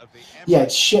 Yeah,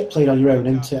 it's shit playing on your own,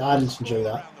 isn't it? I didn't enjoy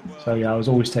that. So yeah, I was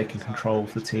always taking control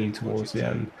of the team towards the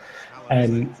end,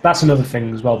 and that's another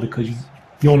thing as well, because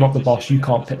you're not the boss. You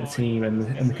can't pick the team,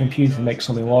 and the computer makes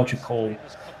some illogical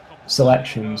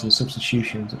selections and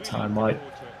substitutions at time. Like,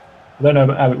 I don't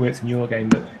know how it works in your game,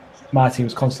 but my team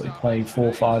was constantly playing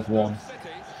 4-5-1.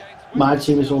 My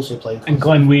team was also playing. And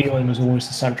Glenn Whelan was always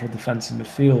the central defensive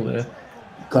midfielder,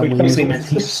 which basically meant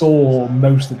he saw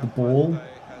most of the ball,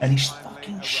 and he's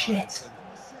fucking shit.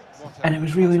 And it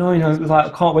was really annoying. I was like, I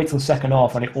can't wait till the second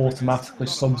half, and it automatically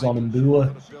subs on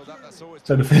Mbula.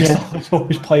 So the first half I was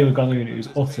always playing with Glenn Whelan, who's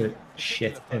utter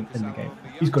shit in the game.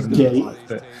 He's good in the life,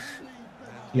 but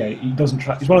yeah, he doesn't.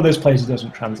 He's one of those players who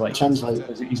doesn't translate.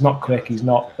 He's not quick. He's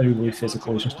not overly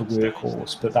physical. He's just a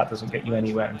workhorse, but that doesn't get you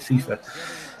anywhere in FIFA.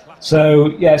 So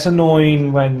yeah, it's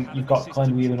annoying when you've got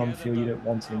Glenn Whelan on the field, you don't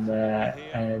want him there,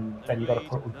 and then you've got to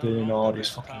put up with Bernard, who's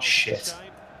fucking shit,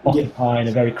 occupying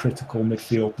a very critical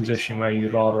midfield position where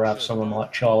you'd rather have someone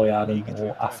like Charlie Adam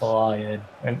or Afellay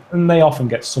in, and they often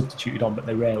get substituted on, but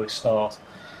they rarely start.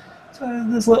 So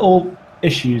there's little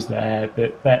issues there,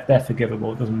 but they're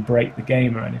forgivable. It doesn't break the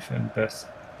game or anything, but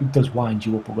it does wind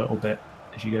you up a little bit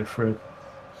as you go through.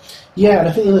 Yeah, and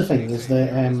I think the other thing is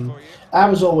that I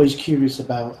was always curious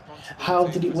about how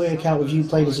did it work out with you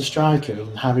playing as a striker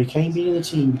and Harry Kane being in the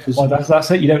team? Because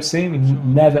that's it. You don't see him. He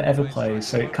never ever plays,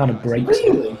 so it kind of breaks.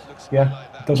 Really? Yeah,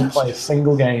 doesn't play a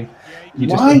single game. You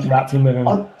just interacting with him.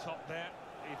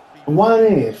 Why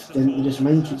on earth didn't you just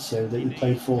make it so that you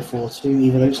played 4-4-2,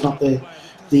 even though it's not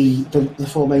the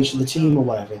formation of the team or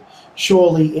whatever?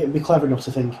 Surely it would be clever enough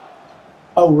to think,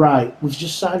 oh right, we've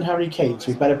just signed Harry Kane,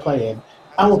 so we better play him.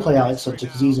 And we'll play Alex Hunter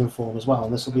because he's in form as well.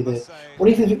 And this will be the. What do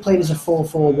you think if it played as a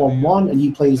 4-4-1-1 and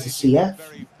you played as the CF?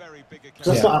 Because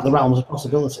that's not out of the realms of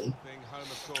possibility.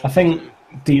 I think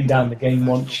deep down the game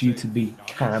wants you to be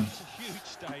Cam,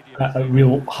 a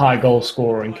real high goal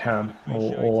scorer in Cam,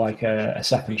 or like a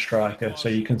second striker, so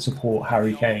you can support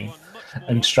Harry Kane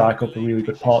and strike up a really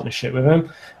good partnership with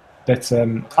him. But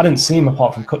I didn't see him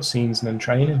apart from cutscenes and then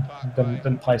training.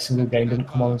 Didn't play a single game. Didn't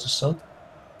come on as a sub.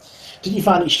 Did you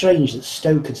find it strange that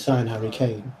Stoke had signed Harry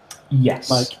Kane?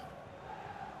 Yes. I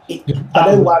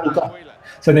know why we got.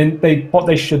 So then what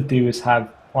they should do is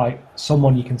have like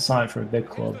someone you can sign for a big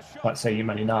club, like say you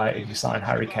Man United, you sign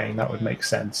Harry Kane, that would make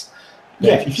sense.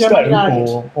 Yeah, if you're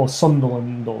Stoke or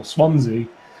Sunderland or Swansea,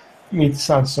 you need to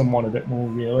sign someone a bit more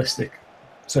realistic.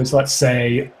 So let's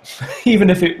say,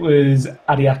 even if it was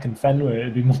Adiak and Fenway,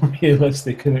 it'd be more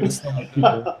realistic and it would sound like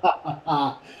people.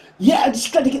 Yeah, I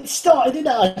just got to get started, didn't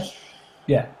I?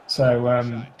 Yeah,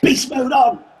 so... Beast mode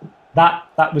on!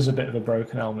 that was a bit of a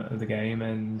broken element of the game,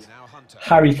 and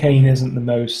Harry Kane isn't the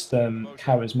most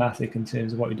charismatic in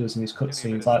terms of what he does in his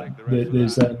cutscenes. Like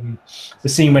there's the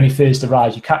scene when he first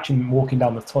arrives, you catch him walking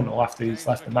down the tunnel after he's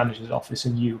left the manager's office,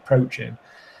 and you approach him,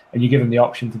 and you give him the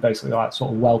option to basically like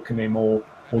sort of welcome him or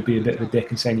be a bit of a dick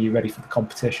and saying, "Are you ready for the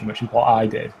competition?" which is what I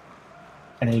did.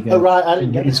 And he goes, "Oh right, I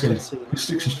didn't get this cutscene." He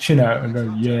sticks his chin out and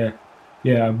goes,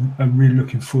 "Yeah, I'm really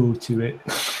looking forward to it."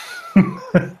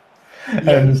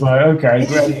 And it's like, okay,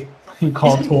 great. You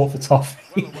can't talk for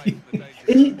toffee.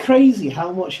 Isn't it crazy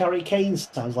how much Harry Kane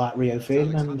sounds like Rio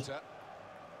Ferdinand?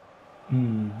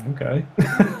 Okay.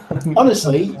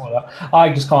 Honestly, I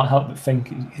just can't help but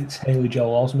think it's Haley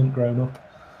Joel Osment grown up.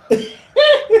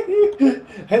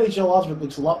 Haley Joel Osment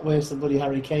looks a lot worse than bloody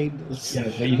Harry Kane does. Yeah,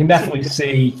 but you can definitely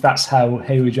see that's how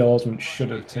Haley Joel Osment should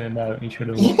have turned out. He should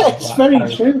have. Yeah, it's very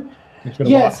true. He should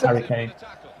have liked Harry Kane.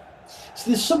 So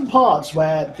there's some parts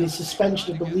where the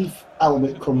suspension of belief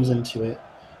element comes into it,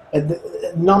 and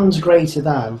none's greater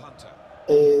than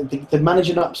the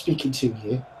manager not speaking to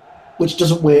you, which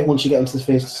doesn't work once you get into the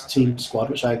first team squad,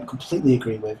 which I completely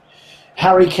agree with.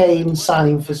 Harry Kane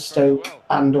signing for Stoke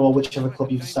or whichever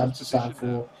club you decided to sign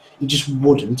for, he just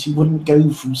wouldn't. He wouldn't go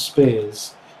from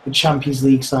Spurs, the Champions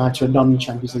League side, to a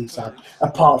non-Champions League side,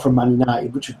 apart from Man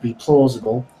United, which would be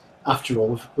plausible, after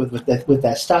all, with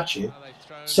their stature.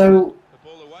 So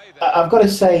I've got to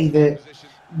say that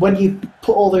when you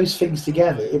put all those things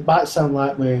together, it might sound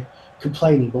like we're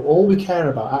complaining, but all we care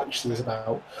about actually is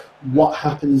about what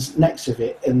happens next with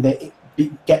it, and that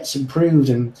it gets improved.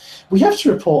 And we have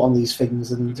to report on these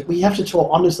things, and we have to talk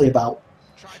honestly about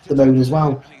the mode as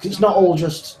well. Because it's not all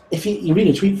just, if you read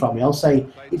a tweet from me, I'll say,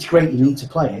 it's great, you need to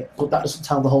play it, but that doesn't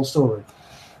tell the whole story.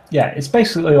 Yeah, it's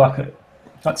basically like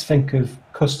let's think of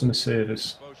customer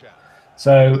service.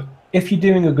 So if you're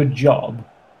doing a good job,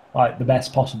 like the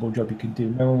best possible job you could do,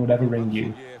 no one would ever ring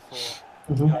you.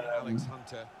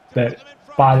 But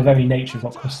by the very nature of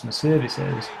what customer service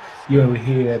is, you only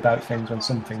hear about things when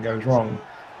something goes wrong,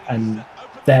 and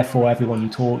therefore everyone you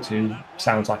talk to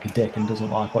sounds like a dick and doesn't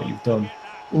like what you've done.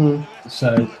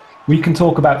 So we can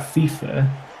talk about FIFA,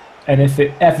 and if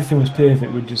everything was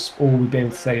perfect, we'd be able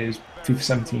to say is FIFA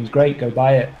 17 is great, go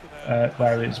buy it.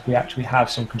 Whereas we actually have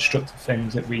some constructive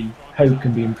things that we hope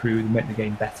can be improved and make the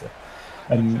game better.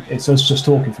 And it's us just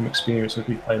talking from experience, because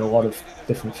we've played a lot of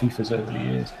different FIFAs over the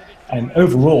years. And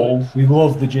overall, we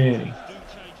love the journey.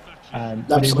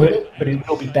 But it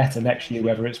will be better next year,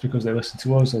 whether it's because they listen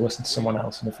to us or listen to someone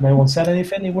else. And if no one said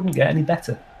anything, it wouldn't get any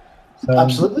better. So,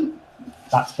 absolutely.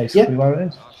 That's basically where it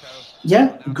is.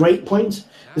 Yeah, great point.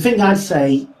 The thing I'd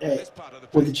say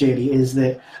with the journey is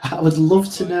that I would love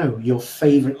to know your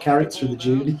favourite character in the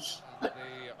journey.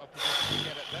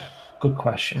 Good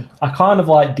question. I kind of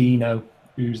like Dino,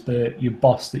 who's your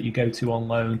boss that you go to on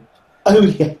loan. Oh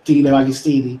yeah, Dino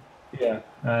Agostini. Yeah.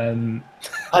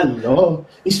 Hello.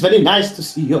 It's very nice to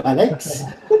see you, Alex.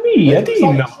 Me,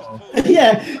 Dino.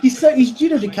 Yeah, he's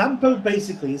Gino Di Campo,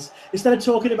 basically. Instead of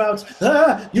talking about,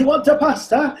 you want a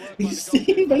pasta? He's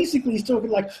talking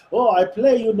like, oh, I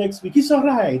play you next week. It's all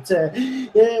right.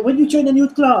 When you join a new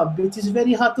club, it is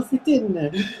very hard to fit in.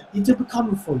 It will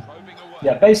come for you.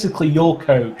 Yeah, basically your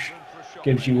coach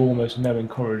gives you almost no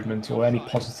encouragement or any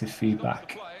positive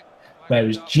feedback.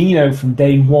 Whereas Gino, from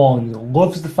day one,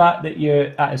 loves the fact that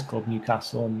you're at his club,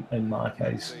 Newcastle, in my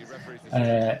case.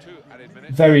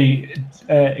 Very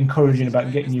encouraging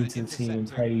about getting you into the team and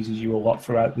praises you a lot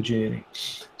throughout the journey.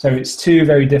 So it's two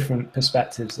very different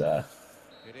perspectives there.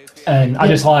 And I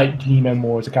just like Gino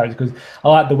more as a character, because I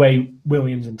like the way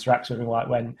Williams interacts with him. Like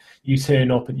when you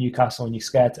turn up at Newcastle and you're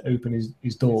scared to open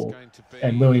his door,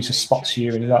 and Williams just spots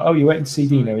you and he's like, oh, you're waiting to see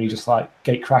Dino? And he just like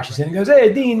gate crashes in and goes,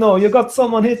 hey, Dino, you got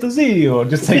someone here to see you, or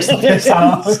just takes the piss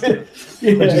out, which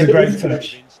is a great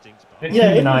touch. It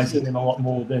humanises him a lot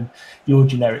more than your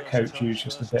generic coach, who's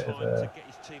just a bit of a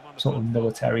sort of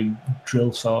military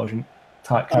drill sergeant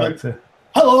type character.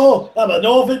 Hello, I'm a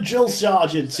Northern drill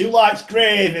sergeant who likes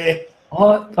gravy.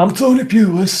 I'm Tony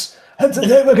Pulis, and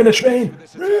today we're going to train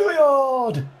really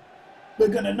hard. We're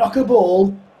going to knock a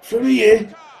ball from here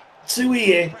to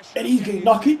here, and he can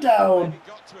knock it down,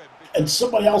 and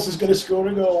somebody else is going to score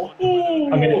a goal. Ooh.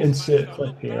 I'm going to insert a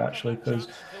clip here, actually, because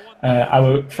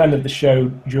our friend of the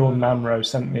show, Jordan Amro,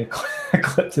 sent me a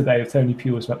clip today of Tony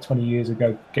Pulis about 20 years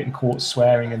ago getting caught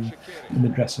swearing in the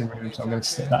dressing room, so I'm going to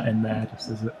stick that in there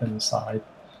just as an aside.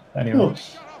 Anyway. Oh,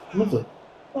 lovely.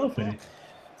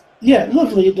 Yeah,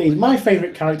 lovely indeed. My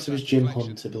favourite character was Jim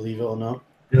Hunter, believe it or not.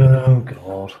 Oh,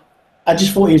 God. I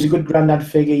just thought he was a good granddad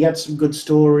figure. He had some good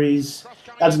stories.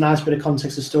 Adds a nice bit of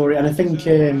context to the story. And I think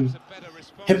him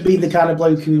being the kind of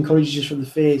bloke who encourages us from the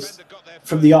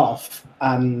from the off,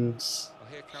 and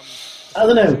I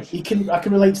don't know. I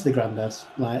can relate to the granddad,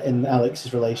 like in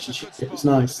Alex's relationship. It's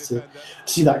nice to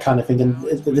see that kind of thing, and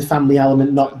the family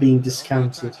element not being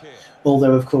discounted.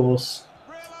 Although, of course,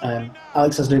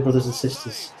 Alex has no brothers and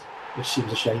sisters, which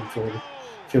seems a shame for him.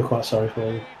 I feel quite sorry for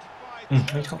him.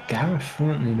 He's got Gareth,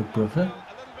 hasn't he, the brother?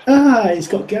 Ah, he's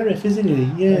got Gareth, isn't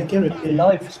he? Yeah, Gareth. Yeah.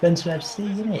 Life Spencer FC,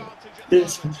 isn't it?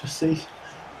 It's Spencer FC.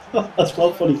 That's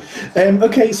well funny.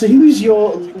 Okay, so who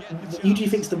do you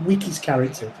think's the weakest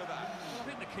character?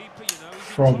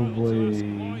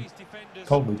 Probably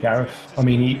Gareth. I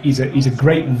mean, he's a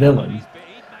great villain,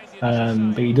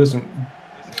 but he doesn't.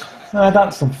 No,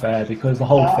 that's unfair because the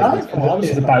whole thing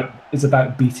is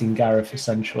about beating Gareth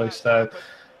essentially. So,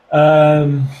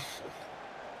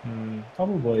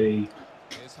 probably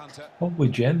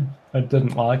Jim. I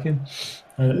didn't like him.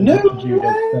 No,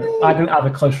 I didn't have a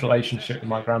close relationship with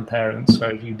my grandparents, so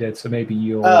you did. So maybe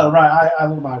you're. Oh right, I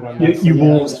love my grandparents. You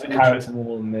warmed the character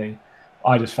more than me.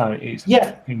 I just found he's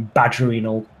a badgering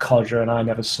old codger, and I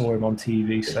never saw him on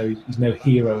TV, so he's no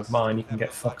hero of mine. He can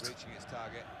get fucked.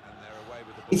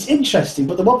 It's interesting,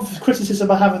 but the one criticism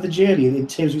I have of the journey in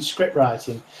terms of script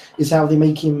writing is how they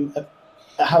make him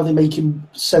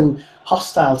so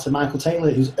hostile to Michael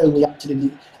Taylor, who's only acted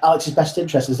in Alex's best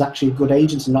interest as actually a good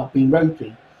agent and not being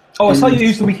ropey. Oh, I'll tell you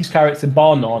who's the weakest character,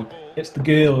 bar none. It's the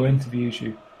girl who interviews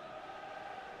you.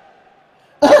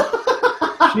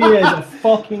 She is a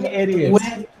fucking idiot.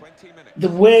 The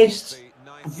worst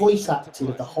voice acting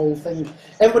of the whole thing.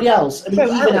 Everybody else, I mean,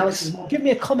 even Alex is more... Give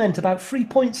me a comment about 3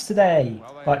 points today.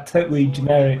 Like totally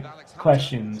generic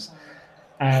questions,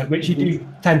 which you do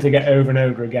tend to get over and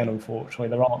over again, unfortunately.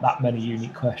 There aren't that many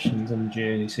unique questions on the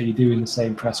journey, so you're doing the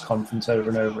same press conference over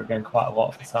and over again quite a lot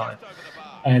of the time.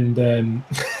 And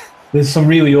there's some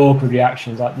really awkward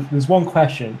reactions. Like there's one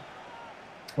question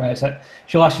where it's like,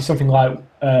 she'll ask you something like,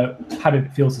 how did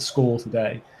it feel to score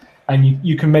today? And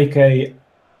you can make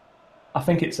I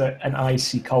think it's an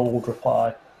icy cold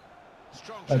reply,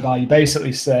 whereby you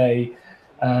basically say,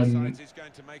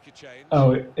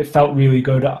 it felt really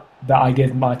good that I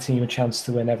gave my team a chance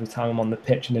to win every time I'm on the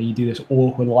pitch, and then you do this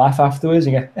awkward laugh afterwards,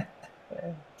 and you go,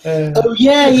 oh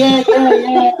yeah.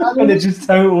 and it just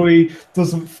totally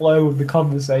doesn't flow with the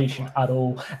conversation at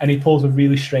all, and he pulls a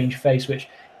really strange face, which,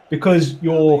 because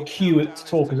your cue to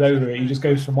talk is over, he just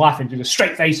goes from laughing to a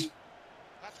straight face.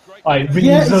 Like,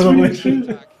 yeah, it's really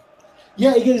true.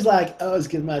 Yeah, he goes like, I was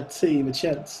giving my team a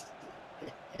chance.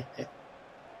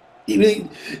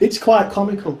 It's quite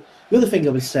comical. The other thing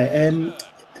I would say,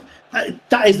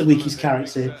 that is the weakest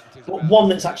character, but one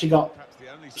that's actually got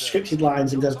scripted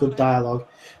lines and does good dialogue.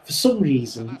 For some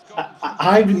reason,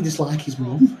 I really dislike his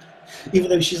mum, even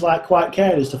though she's like quite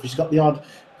caring and stuff. She's got the odd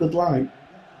good line.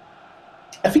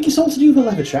 I think it's all to do with the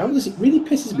leather trousers. It really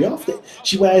pisses me off that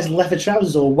she wears leather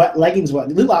trousers or wet leggings. They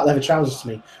look like leather trousers to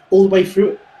me all the way through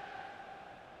it.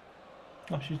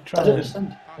 Oh, she's trying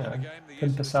to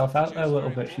pimp herself out there a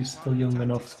little bit. She's still young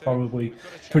enough to probably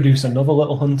produce another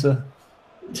little hunter.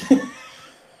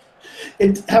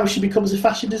 And how she becomes a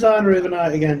fashion designer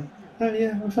overnight again. Oh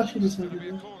yeah, I'm a fashion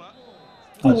designer.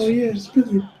 Oh yeah, it's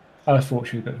brilliant. I thought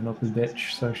she was a bit of an ugly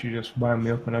bitch, so she just wound me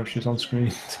up whenever she was on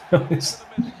screen, to be honest.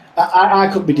 I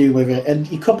couldn't be doing with it.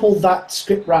 And you couple that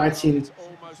script writing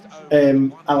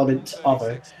element of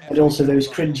her, and also those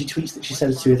cringy tweets that she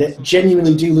sends to her that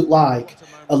genuinely do look like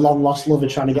a long lost lover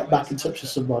trying to get back in touch with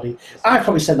somebody. I'd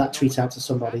probably send that tweet out to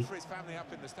somebody.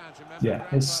 Yeah,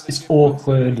 it's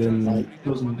awkward and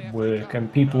doesn't work,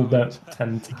 and people don't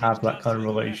tend to have that kind of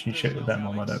relationship with their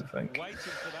mum, I don't think.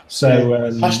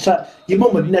 So hashtag, your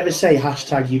mum would never say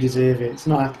hashtag you deserve it. It's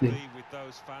not happening.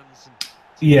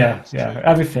 Yeah.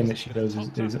 Everything that she does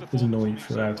is annoying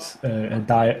throughout her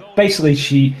diet. Basically,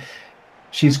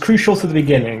 she's crucial to the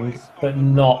beginning, but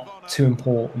not too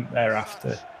important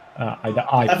thereafter.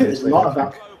 I think there's a lot of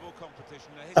that.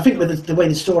 I think with the way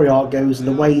the story arc goes and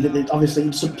the way that obviously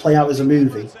it doesn't play out as a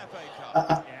movie,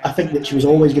 I think that she was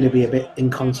always going to be a bit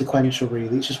inconsequential,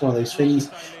 really. It's just one of those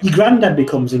things. Your granddad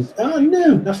becomes oh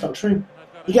no, that's not true.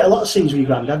 You get a lot of scenes with your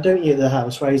granddad, don't you, at the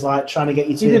house, where he's like trying to get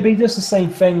you to... It'd be just the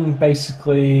same thing,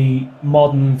 basically.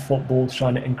 Modern football's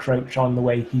trying to encroach on the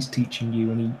way he's teaching you,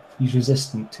 and he's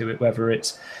resistant to it, whether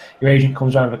it's your agent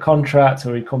comes around with a contract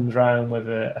or he comes around with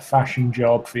a fashion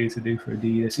job for you to do for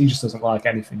Adidas. He just doesn't like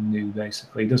anything new,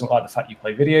 basically. He doesn't like the fact you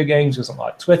play video games, doesn't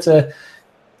like Twitter,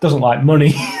 doesn't like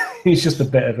money. He's just a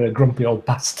bit of a grumpy old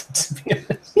bastard, to be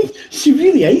honest. You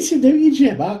really hate him, don't you,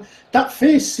 Jim? That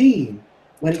first scene...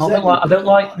 I don't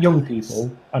like young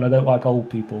people and I don't like old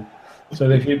people. So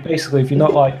if you're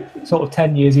not like sort of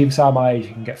 10 years either side of my age,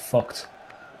 you can get fucked.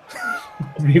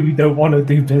 really don't want to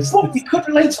do business. Well, you could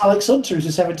relate to Alex Hunter as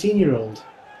a 17-year-old.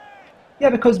 Yeah,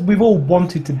 because we've all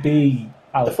wanted to be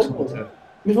Alex Hunter.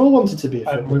 We've all wanted to be a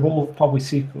footballer. We've all probably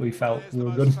secretly felt we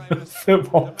were good enough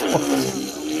football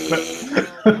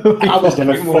I was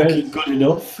never fucking good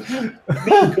enough.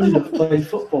 Being good enough to play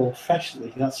football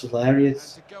professionally, that's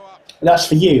hilarious. And that's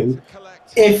for you.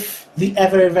 If the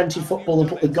ever-invented footballer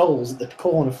put the goals at the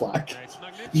corner flag,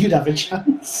 you'd have a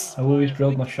chance. I always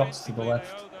drilled my shots to the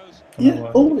left.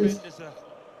 Yeah, always.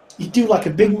 You do like a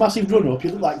big, massive run-up,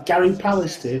 you look like Gary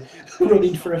Pallister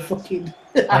running for a fucking...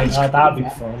 That'd be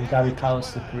fun, Gary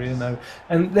Pallister career mode.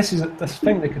 And this is this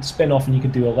thing that could spin off and you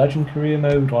could do a legend career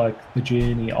mode, like the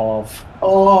journey of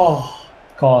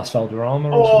Carlos Valderrama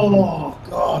or something. Oh,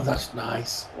 God, that's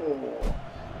nice.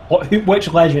 Oh.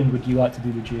 Which legend would you like to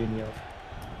do the journey of?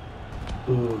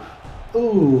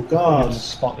 Oh, God.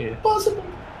 Spot you. Possible.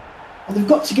 Well, they've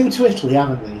got to go to Italy,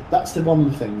 haven't they? That's the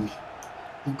one thing.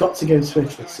 You've got to go to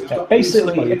Italy. So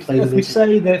basically, if we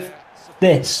say that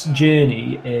this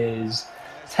journey is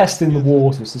testing the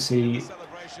waters to see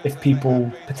if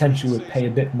people potentially would pay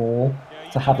a bit more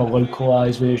to have a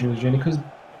localised version of the journey, because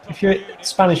if you're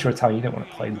Spanish or Italian, you don't want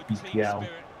to play the BPL,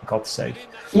 for God's sake.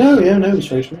 No, it's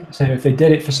very true. So if they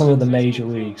did it for some of the major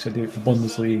leagues, so do it for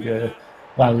Bundesliga,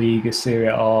 La Liga, Serie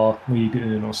A, Liga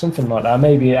 1 or something like that,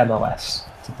 maybe MLS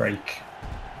to break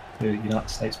the United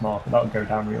States market, that would go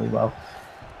down really well.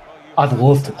 I'd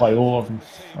love to play all of them.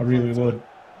 I really would.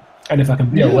 And if I can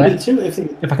be a legend,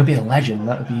 if I can be a legend,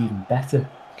 that would be even better.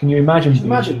 Can you imagine?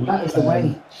 That is the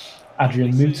way.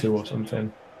 Adrian Mutu or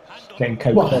something getting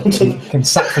coked up and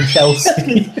sacked from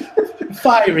Chelsea.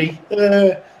 Fiery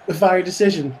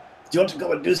decision. Do you want to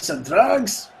go and do some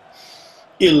drugs?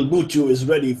 Il Mutu is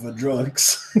ready for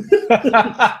drugs.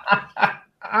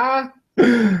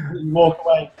 Walk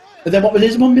away. And then what would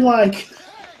his mum be like?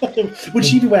 Would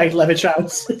she be wearing leather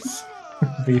trousers?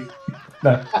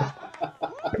 No.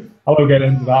 I won't get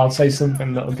into that. I'll say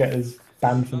something that'll get us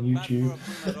banned from YouTube.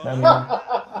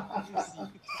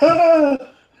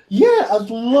 Yeah,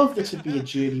 I'd love there to be a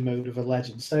journey mode of a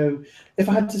legend. So if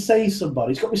I had to say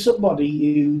somebody, it's got to be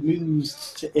somebody who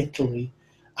moves to Italy.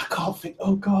 I can't think.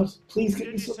 Oh God, please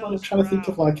get me somebody. I'm trying to think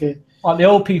of like a. Like the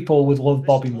old people would love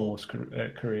Bobby Moore's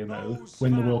career mode,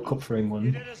 win the World Cup for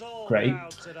England, great.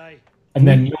 And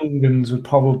then young guns would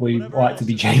probably like to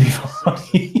be Jamie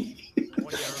Vardy.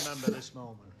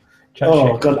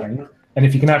 Oh God! And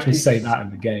if you can actually say that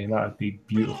in the game, that would be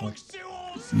beautiful.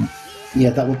 Yeah,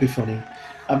 that would be funny.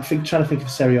 I'm trying to think of a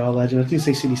Serie A legend. I did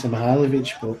say Sinisa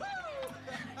Mihajlovic, but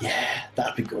yeah,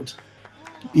 that'd be good.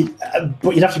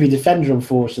 But you'd have to be a defender,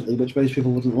 unfortunately, which most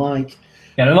people wouldn't like.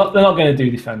 Yeah, they're not going to do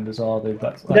defenders, are they? No,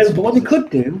 but what they could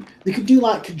do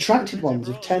like contracted ones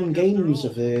of 10 games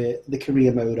of the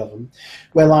career mode of them,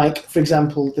 where like, for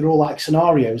example, they're all like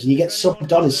scenarios, and you get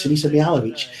subbed on as Sinisa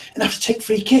Mihajlovic and have to take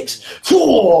free kicks.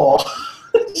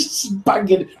 Just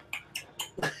banging.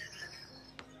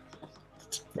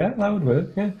 Yeah, that would work.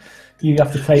 Yeah, you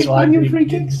have to take like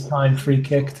the time free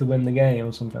kick to win the game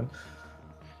or something.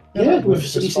 Yeah, with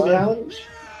Sinisa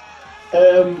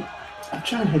Mihajlovic. I'm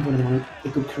trying to think of a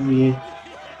good career.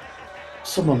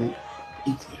 Someone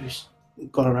who's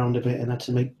got around a bit and had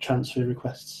to make transfer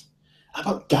requests. How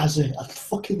about Gaza? I'd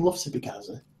fucking love to be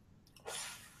Gaza.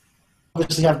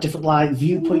 Obviously, have different like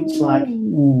viewpoints. Like,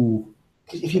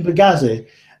 if you're Gaza,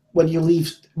 when you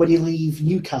leave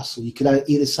Newcastle, you could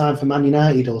either sign for Man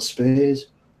United or Spurs.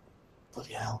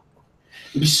 Bloody hell!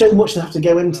 There'd be so much to have to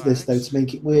go into this though to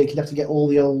make it work. You'd have to get all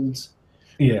the old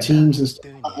teams and stuff.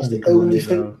 That's the only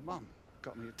thing.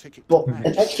 But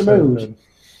an extra mode.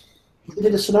 If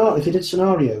they did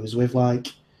scenarios with like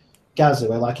Gaza,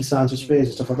 where like he signs for Spurs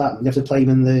and stuff like that, and you have to play him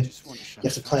in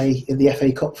the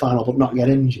FA Cup final, but not get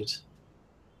injured.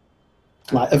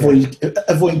 Like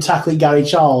avoid tackling Gary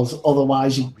Charles,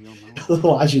 otherwise you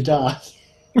die.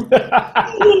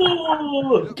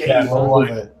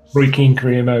 Roy Keane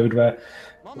career mode where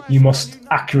you must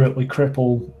accurately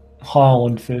cripple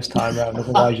Haaland first time round,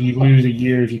 otherwise you lose a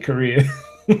year of your career.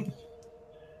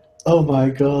 Oh my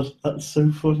God, that's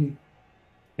so funny.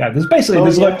 Yeah, there's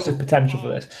loads of potential for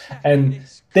this. And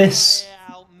this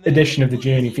edition of the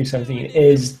Journey, FIFA 17,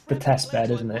 is the test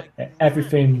bed, isn't it?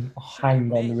 Everything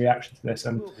hanged on the reaction to this.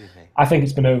 And I think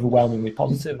it's been overwhelmingly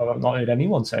positive. I've not heard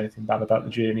anyone say anything bad about the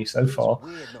Journey so far.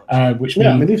 Which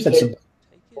means we've said some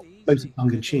mostly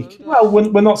tongue in cheek. Well,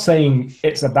 we're not saying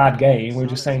it's a bad game. We're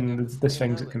just saying there's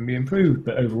things that can be improved.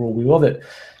 But overall, we love it.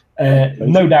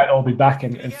 No doubt it'll be back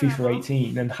in FIFA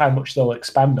 18, and how much they'll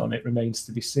expand on it remains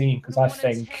to be seen, because I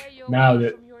think now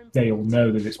that they all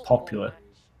know that it's popular,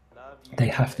 they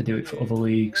have to do it for other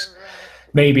leagues.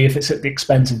 maybe if it's at the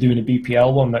expense of doing a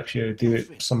BPL one next year, do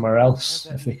it somewhere else.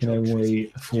 If they can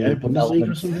only afford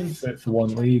development for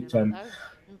one league, then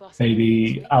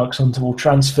maybe Alex Hunter will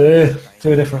transfer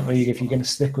to a different league if you're going to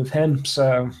stick with him.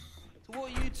 So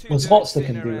there's lots they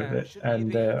can do with it,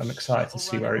 and I'm excited to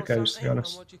see where it goes, to be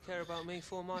honest.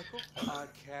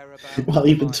 While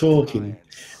you've been talking,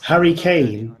 Harry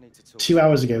Kane, 2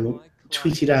 hours ago,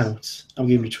 tweeted out, I'm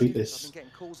going to retweet this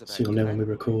so you'll know when we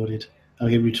recorded. I'm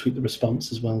going to retweet the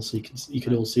response as well so you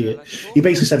can all see it. He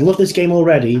basically said, love this game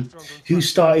already. Who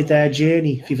started their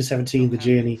journey? FIFA 17, the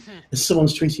journey. And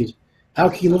someone's tweeted, how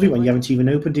can you love it when you haven't even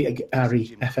opened it,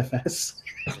 Harry, FFS?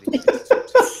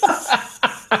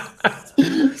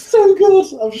 So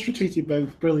good. I've just retweeted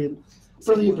both. Brilliant.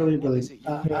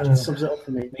 That just sums it up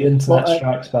for me. The internet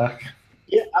strikes back.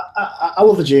 Yeah, I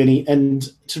love the journey. And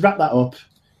to wrap that up,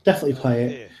 definitely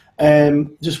play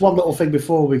it. Just one little thing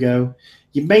before we go.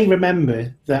 You may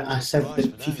remember that I said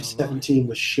that FIFA 17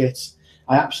 was shit.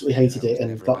 I absolutely hated it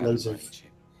and got loads of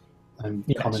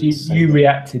comments. You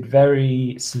reacted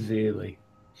very severely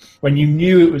when you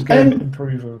knew it was going to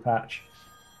improve with a patch.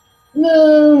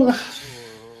 No.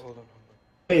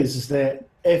 Is that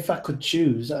if I could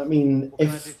choose, I mean,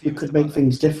 if you could make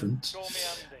things different,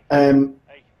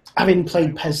 having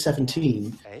played PES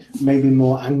 17, maybe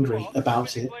more angry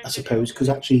about it, I suppose, because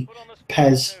actually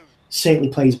PES certainly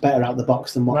plays better out of the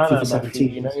box than what FIFA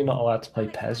 17. You know, you're not allowed to play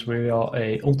PES. We are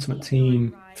a Ultimate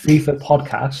Team FIFA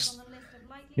podcast.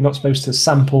 You're not supposed to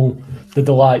sample the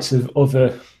delights of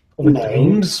other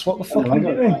games. What the fuck are you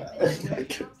doing?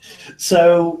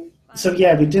 So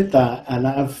yeah, we did that, and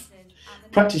I've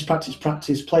practiced,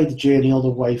 played the journey all the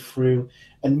way through,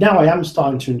 and now I am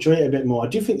starting to enjoy it a bit more. I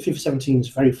do think FIFA 17 is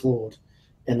very flawed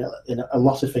in a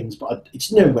lot of things, but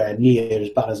it's nowhere near as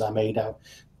bad as I made out,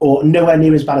 or nowhere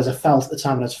near as bad as I felt at the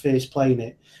time when I was first playing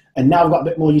it. And now I've got a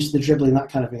bit more used to the dribbling,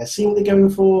 that kind of thing. I see what they're going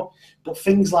for, but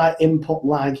things like input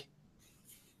lag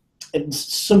and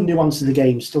some nuance of the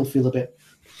game still feel a bit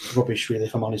rubbish, really,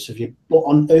 if I'm honest with you. But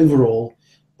overall,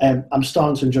 I'm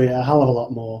starting to enjoy it a hell of a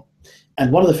lot more.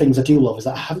 And one of the things I do love is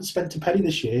that I haven't spent a penny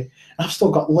this year. I've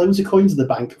still got loads of coins in the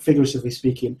bank, figuratively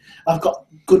speaking. I've got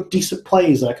good, decent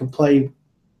players that I can play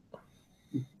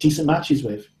decent matches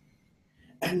with.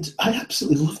 And I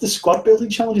absolutely love the squad building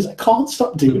challenges. I can't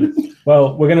stop doing them.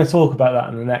 Well, we're going to talk about that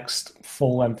in the next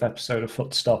full-length episode of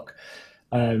FUTStock.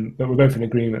 But we're both in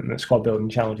agreement that squad building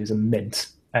challenges are mint.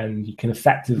 And you can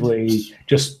effectively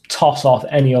just toss off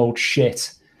any old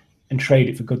shit and trade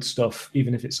it for good stuff,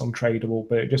 even if it's untradeable.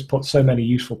 But it just puts so many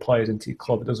useful players into your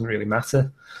club, it doesn't really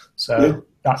matter. So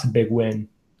that's a big win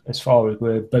as far as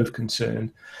we're both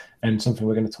concerned, and something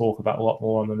we're going to talk about a lot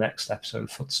more on the next episode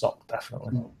of FUTStock,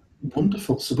 definitely.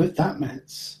 Wonderful. So with that,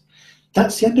 Metz,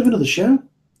 that's the end of another show.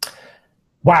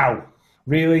 Wow.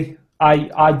 Really?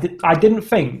 I didn't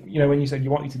think, when you said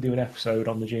you wanted to do an episode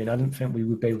on the journey, I didn't think we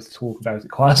would be able to talk about it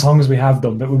quite as long as we have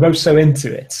done, but we're both so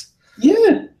into it.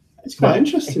 Yeah. It's quite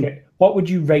interesting. Okay. What would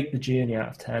you rate the journey out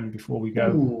of 10 before we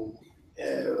go?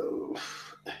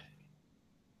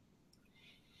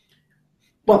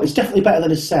 Well, it's definitely better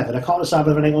than a 7. I can't decide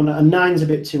whether an 8 or 9. A 9's a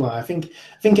bit too high. I think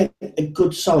a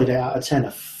good solid 8 out of 10.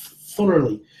 I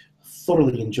thoroughly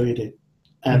enjoyed it.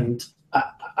 And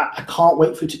I can't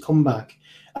wait for it to come back.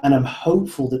 And I'm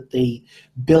hopeful that they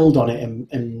build on it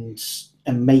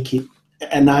and make it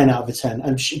a 9 out of a 10.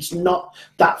 And it's not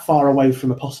that far away from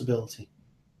a possibility.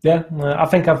 Yeah, I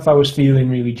think if I was feeling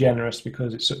really generous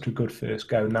because it's such a good first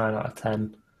go, 9 out of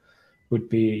 10 would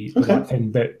be the right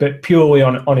thing. But purely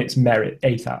on its merit,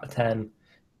 8 out of 10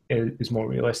 is more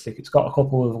realistic. It's got a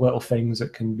couple of little things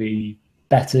that can be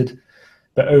bettered,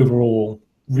 but overall,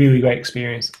 really great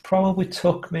experience. It probably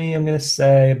took me, I'm going to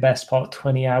say, best part of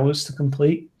 20 hours to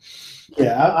complete.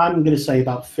 Yeah, I'm going to say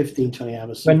about 15, 20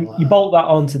 hours. When you bolt that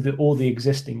onto all the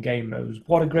existing game modes,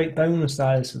 what a great bonus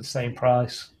that is for the same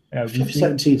price. FIFA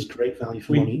 17 is great value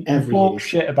for money every year. We talk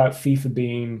shit about FIFA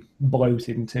being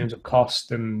bloated in terms of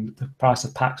cost and the price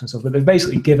of packs and stuff, but they've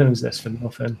basically given us this for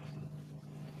nothing.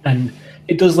 And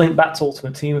it does link back to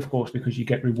Ultimate Team, of course, because you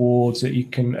get rewards that you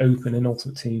can open in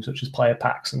Ultimate Team, such as player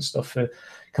packs and stuff for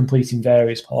completing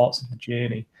various parts of the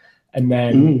journey. And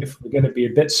then if we're going to be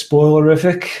a bit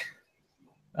spoilerific,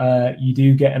 you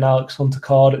do get an Alex Hunter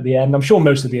card at the end. I'm sure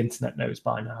most of the internet knows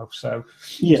by now. So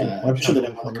yeah, I'm sure they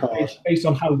know the card. Based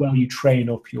on how well you train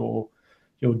up your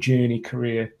journey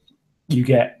career, you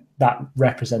get that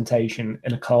representation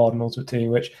in a card in Ultimate Team,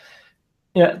 which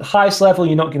at the highest level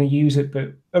you're not going to use it,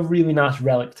 but a really nice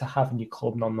relic to have in your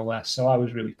club nonetheless. So I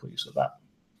was really pleased with that.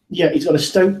 Yeah, he's got a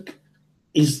Stoke.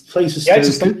 His place is Stoke. Yeah, it's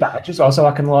a Stoke badge as well, so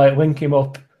I can link him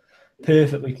up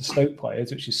perfectly to Stoke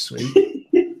players, which is sweet.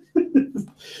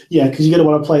 Yeah, because you're going to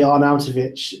want to play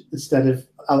Arnautovic instead of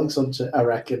Alex Hunter, I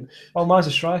reckon. Well, mine's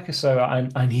a striker, so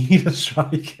I need a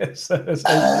striker. So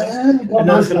I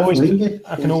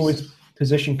can always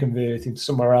position convert into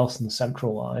somewhere else in the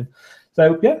central line.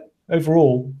 So yeah,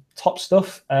 overall, top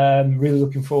stuff. Really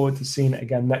looking forward to seeing it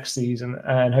again next season,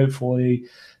 and hopefully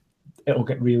it'll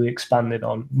get really expanded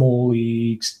on more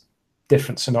leagues,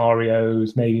 different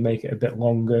scenarios, maybe make it a bit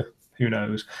longer. Who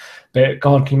knows? But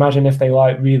God, can you imagine if they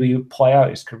really play out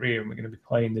his career and we're going to be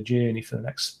playing the journey for the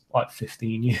next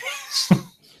 15 years?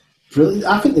 Brilliant.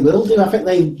 I think they will do. I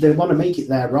think they want to make it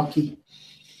their Rocky.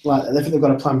 I think they've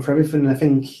got a plan for everything. And I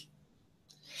think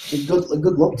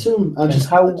good luck to them.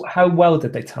 How well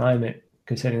did they time it?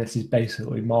 Considering this is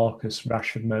basically Marcus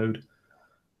Rashford mode,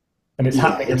 and it's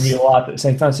happening in real life at the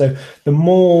same time. So the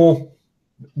more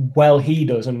well he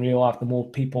does in real life, the more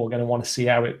people are going to want to see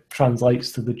how it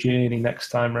translates to the journey next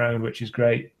time around, which is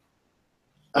great.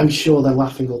 I'm sure they're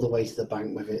laughing all the way to the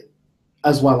bank with it,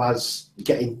 as well as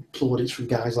getting plaudits from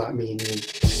guys like me and you.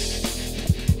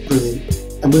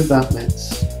 Brilliant. And with that,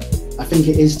 Metz, I think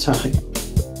it is time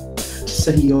to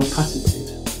say your patented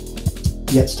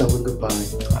yet stolen goodbye.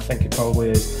 I think it probably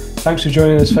is. Thanks for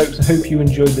joining us, folks. I hope you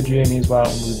enjoyed the journey as well,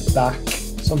 and we'll be back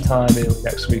sometime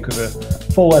next week with a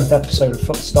full-length episode of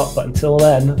FUTStock. But until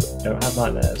then, don't have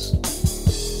nightmares.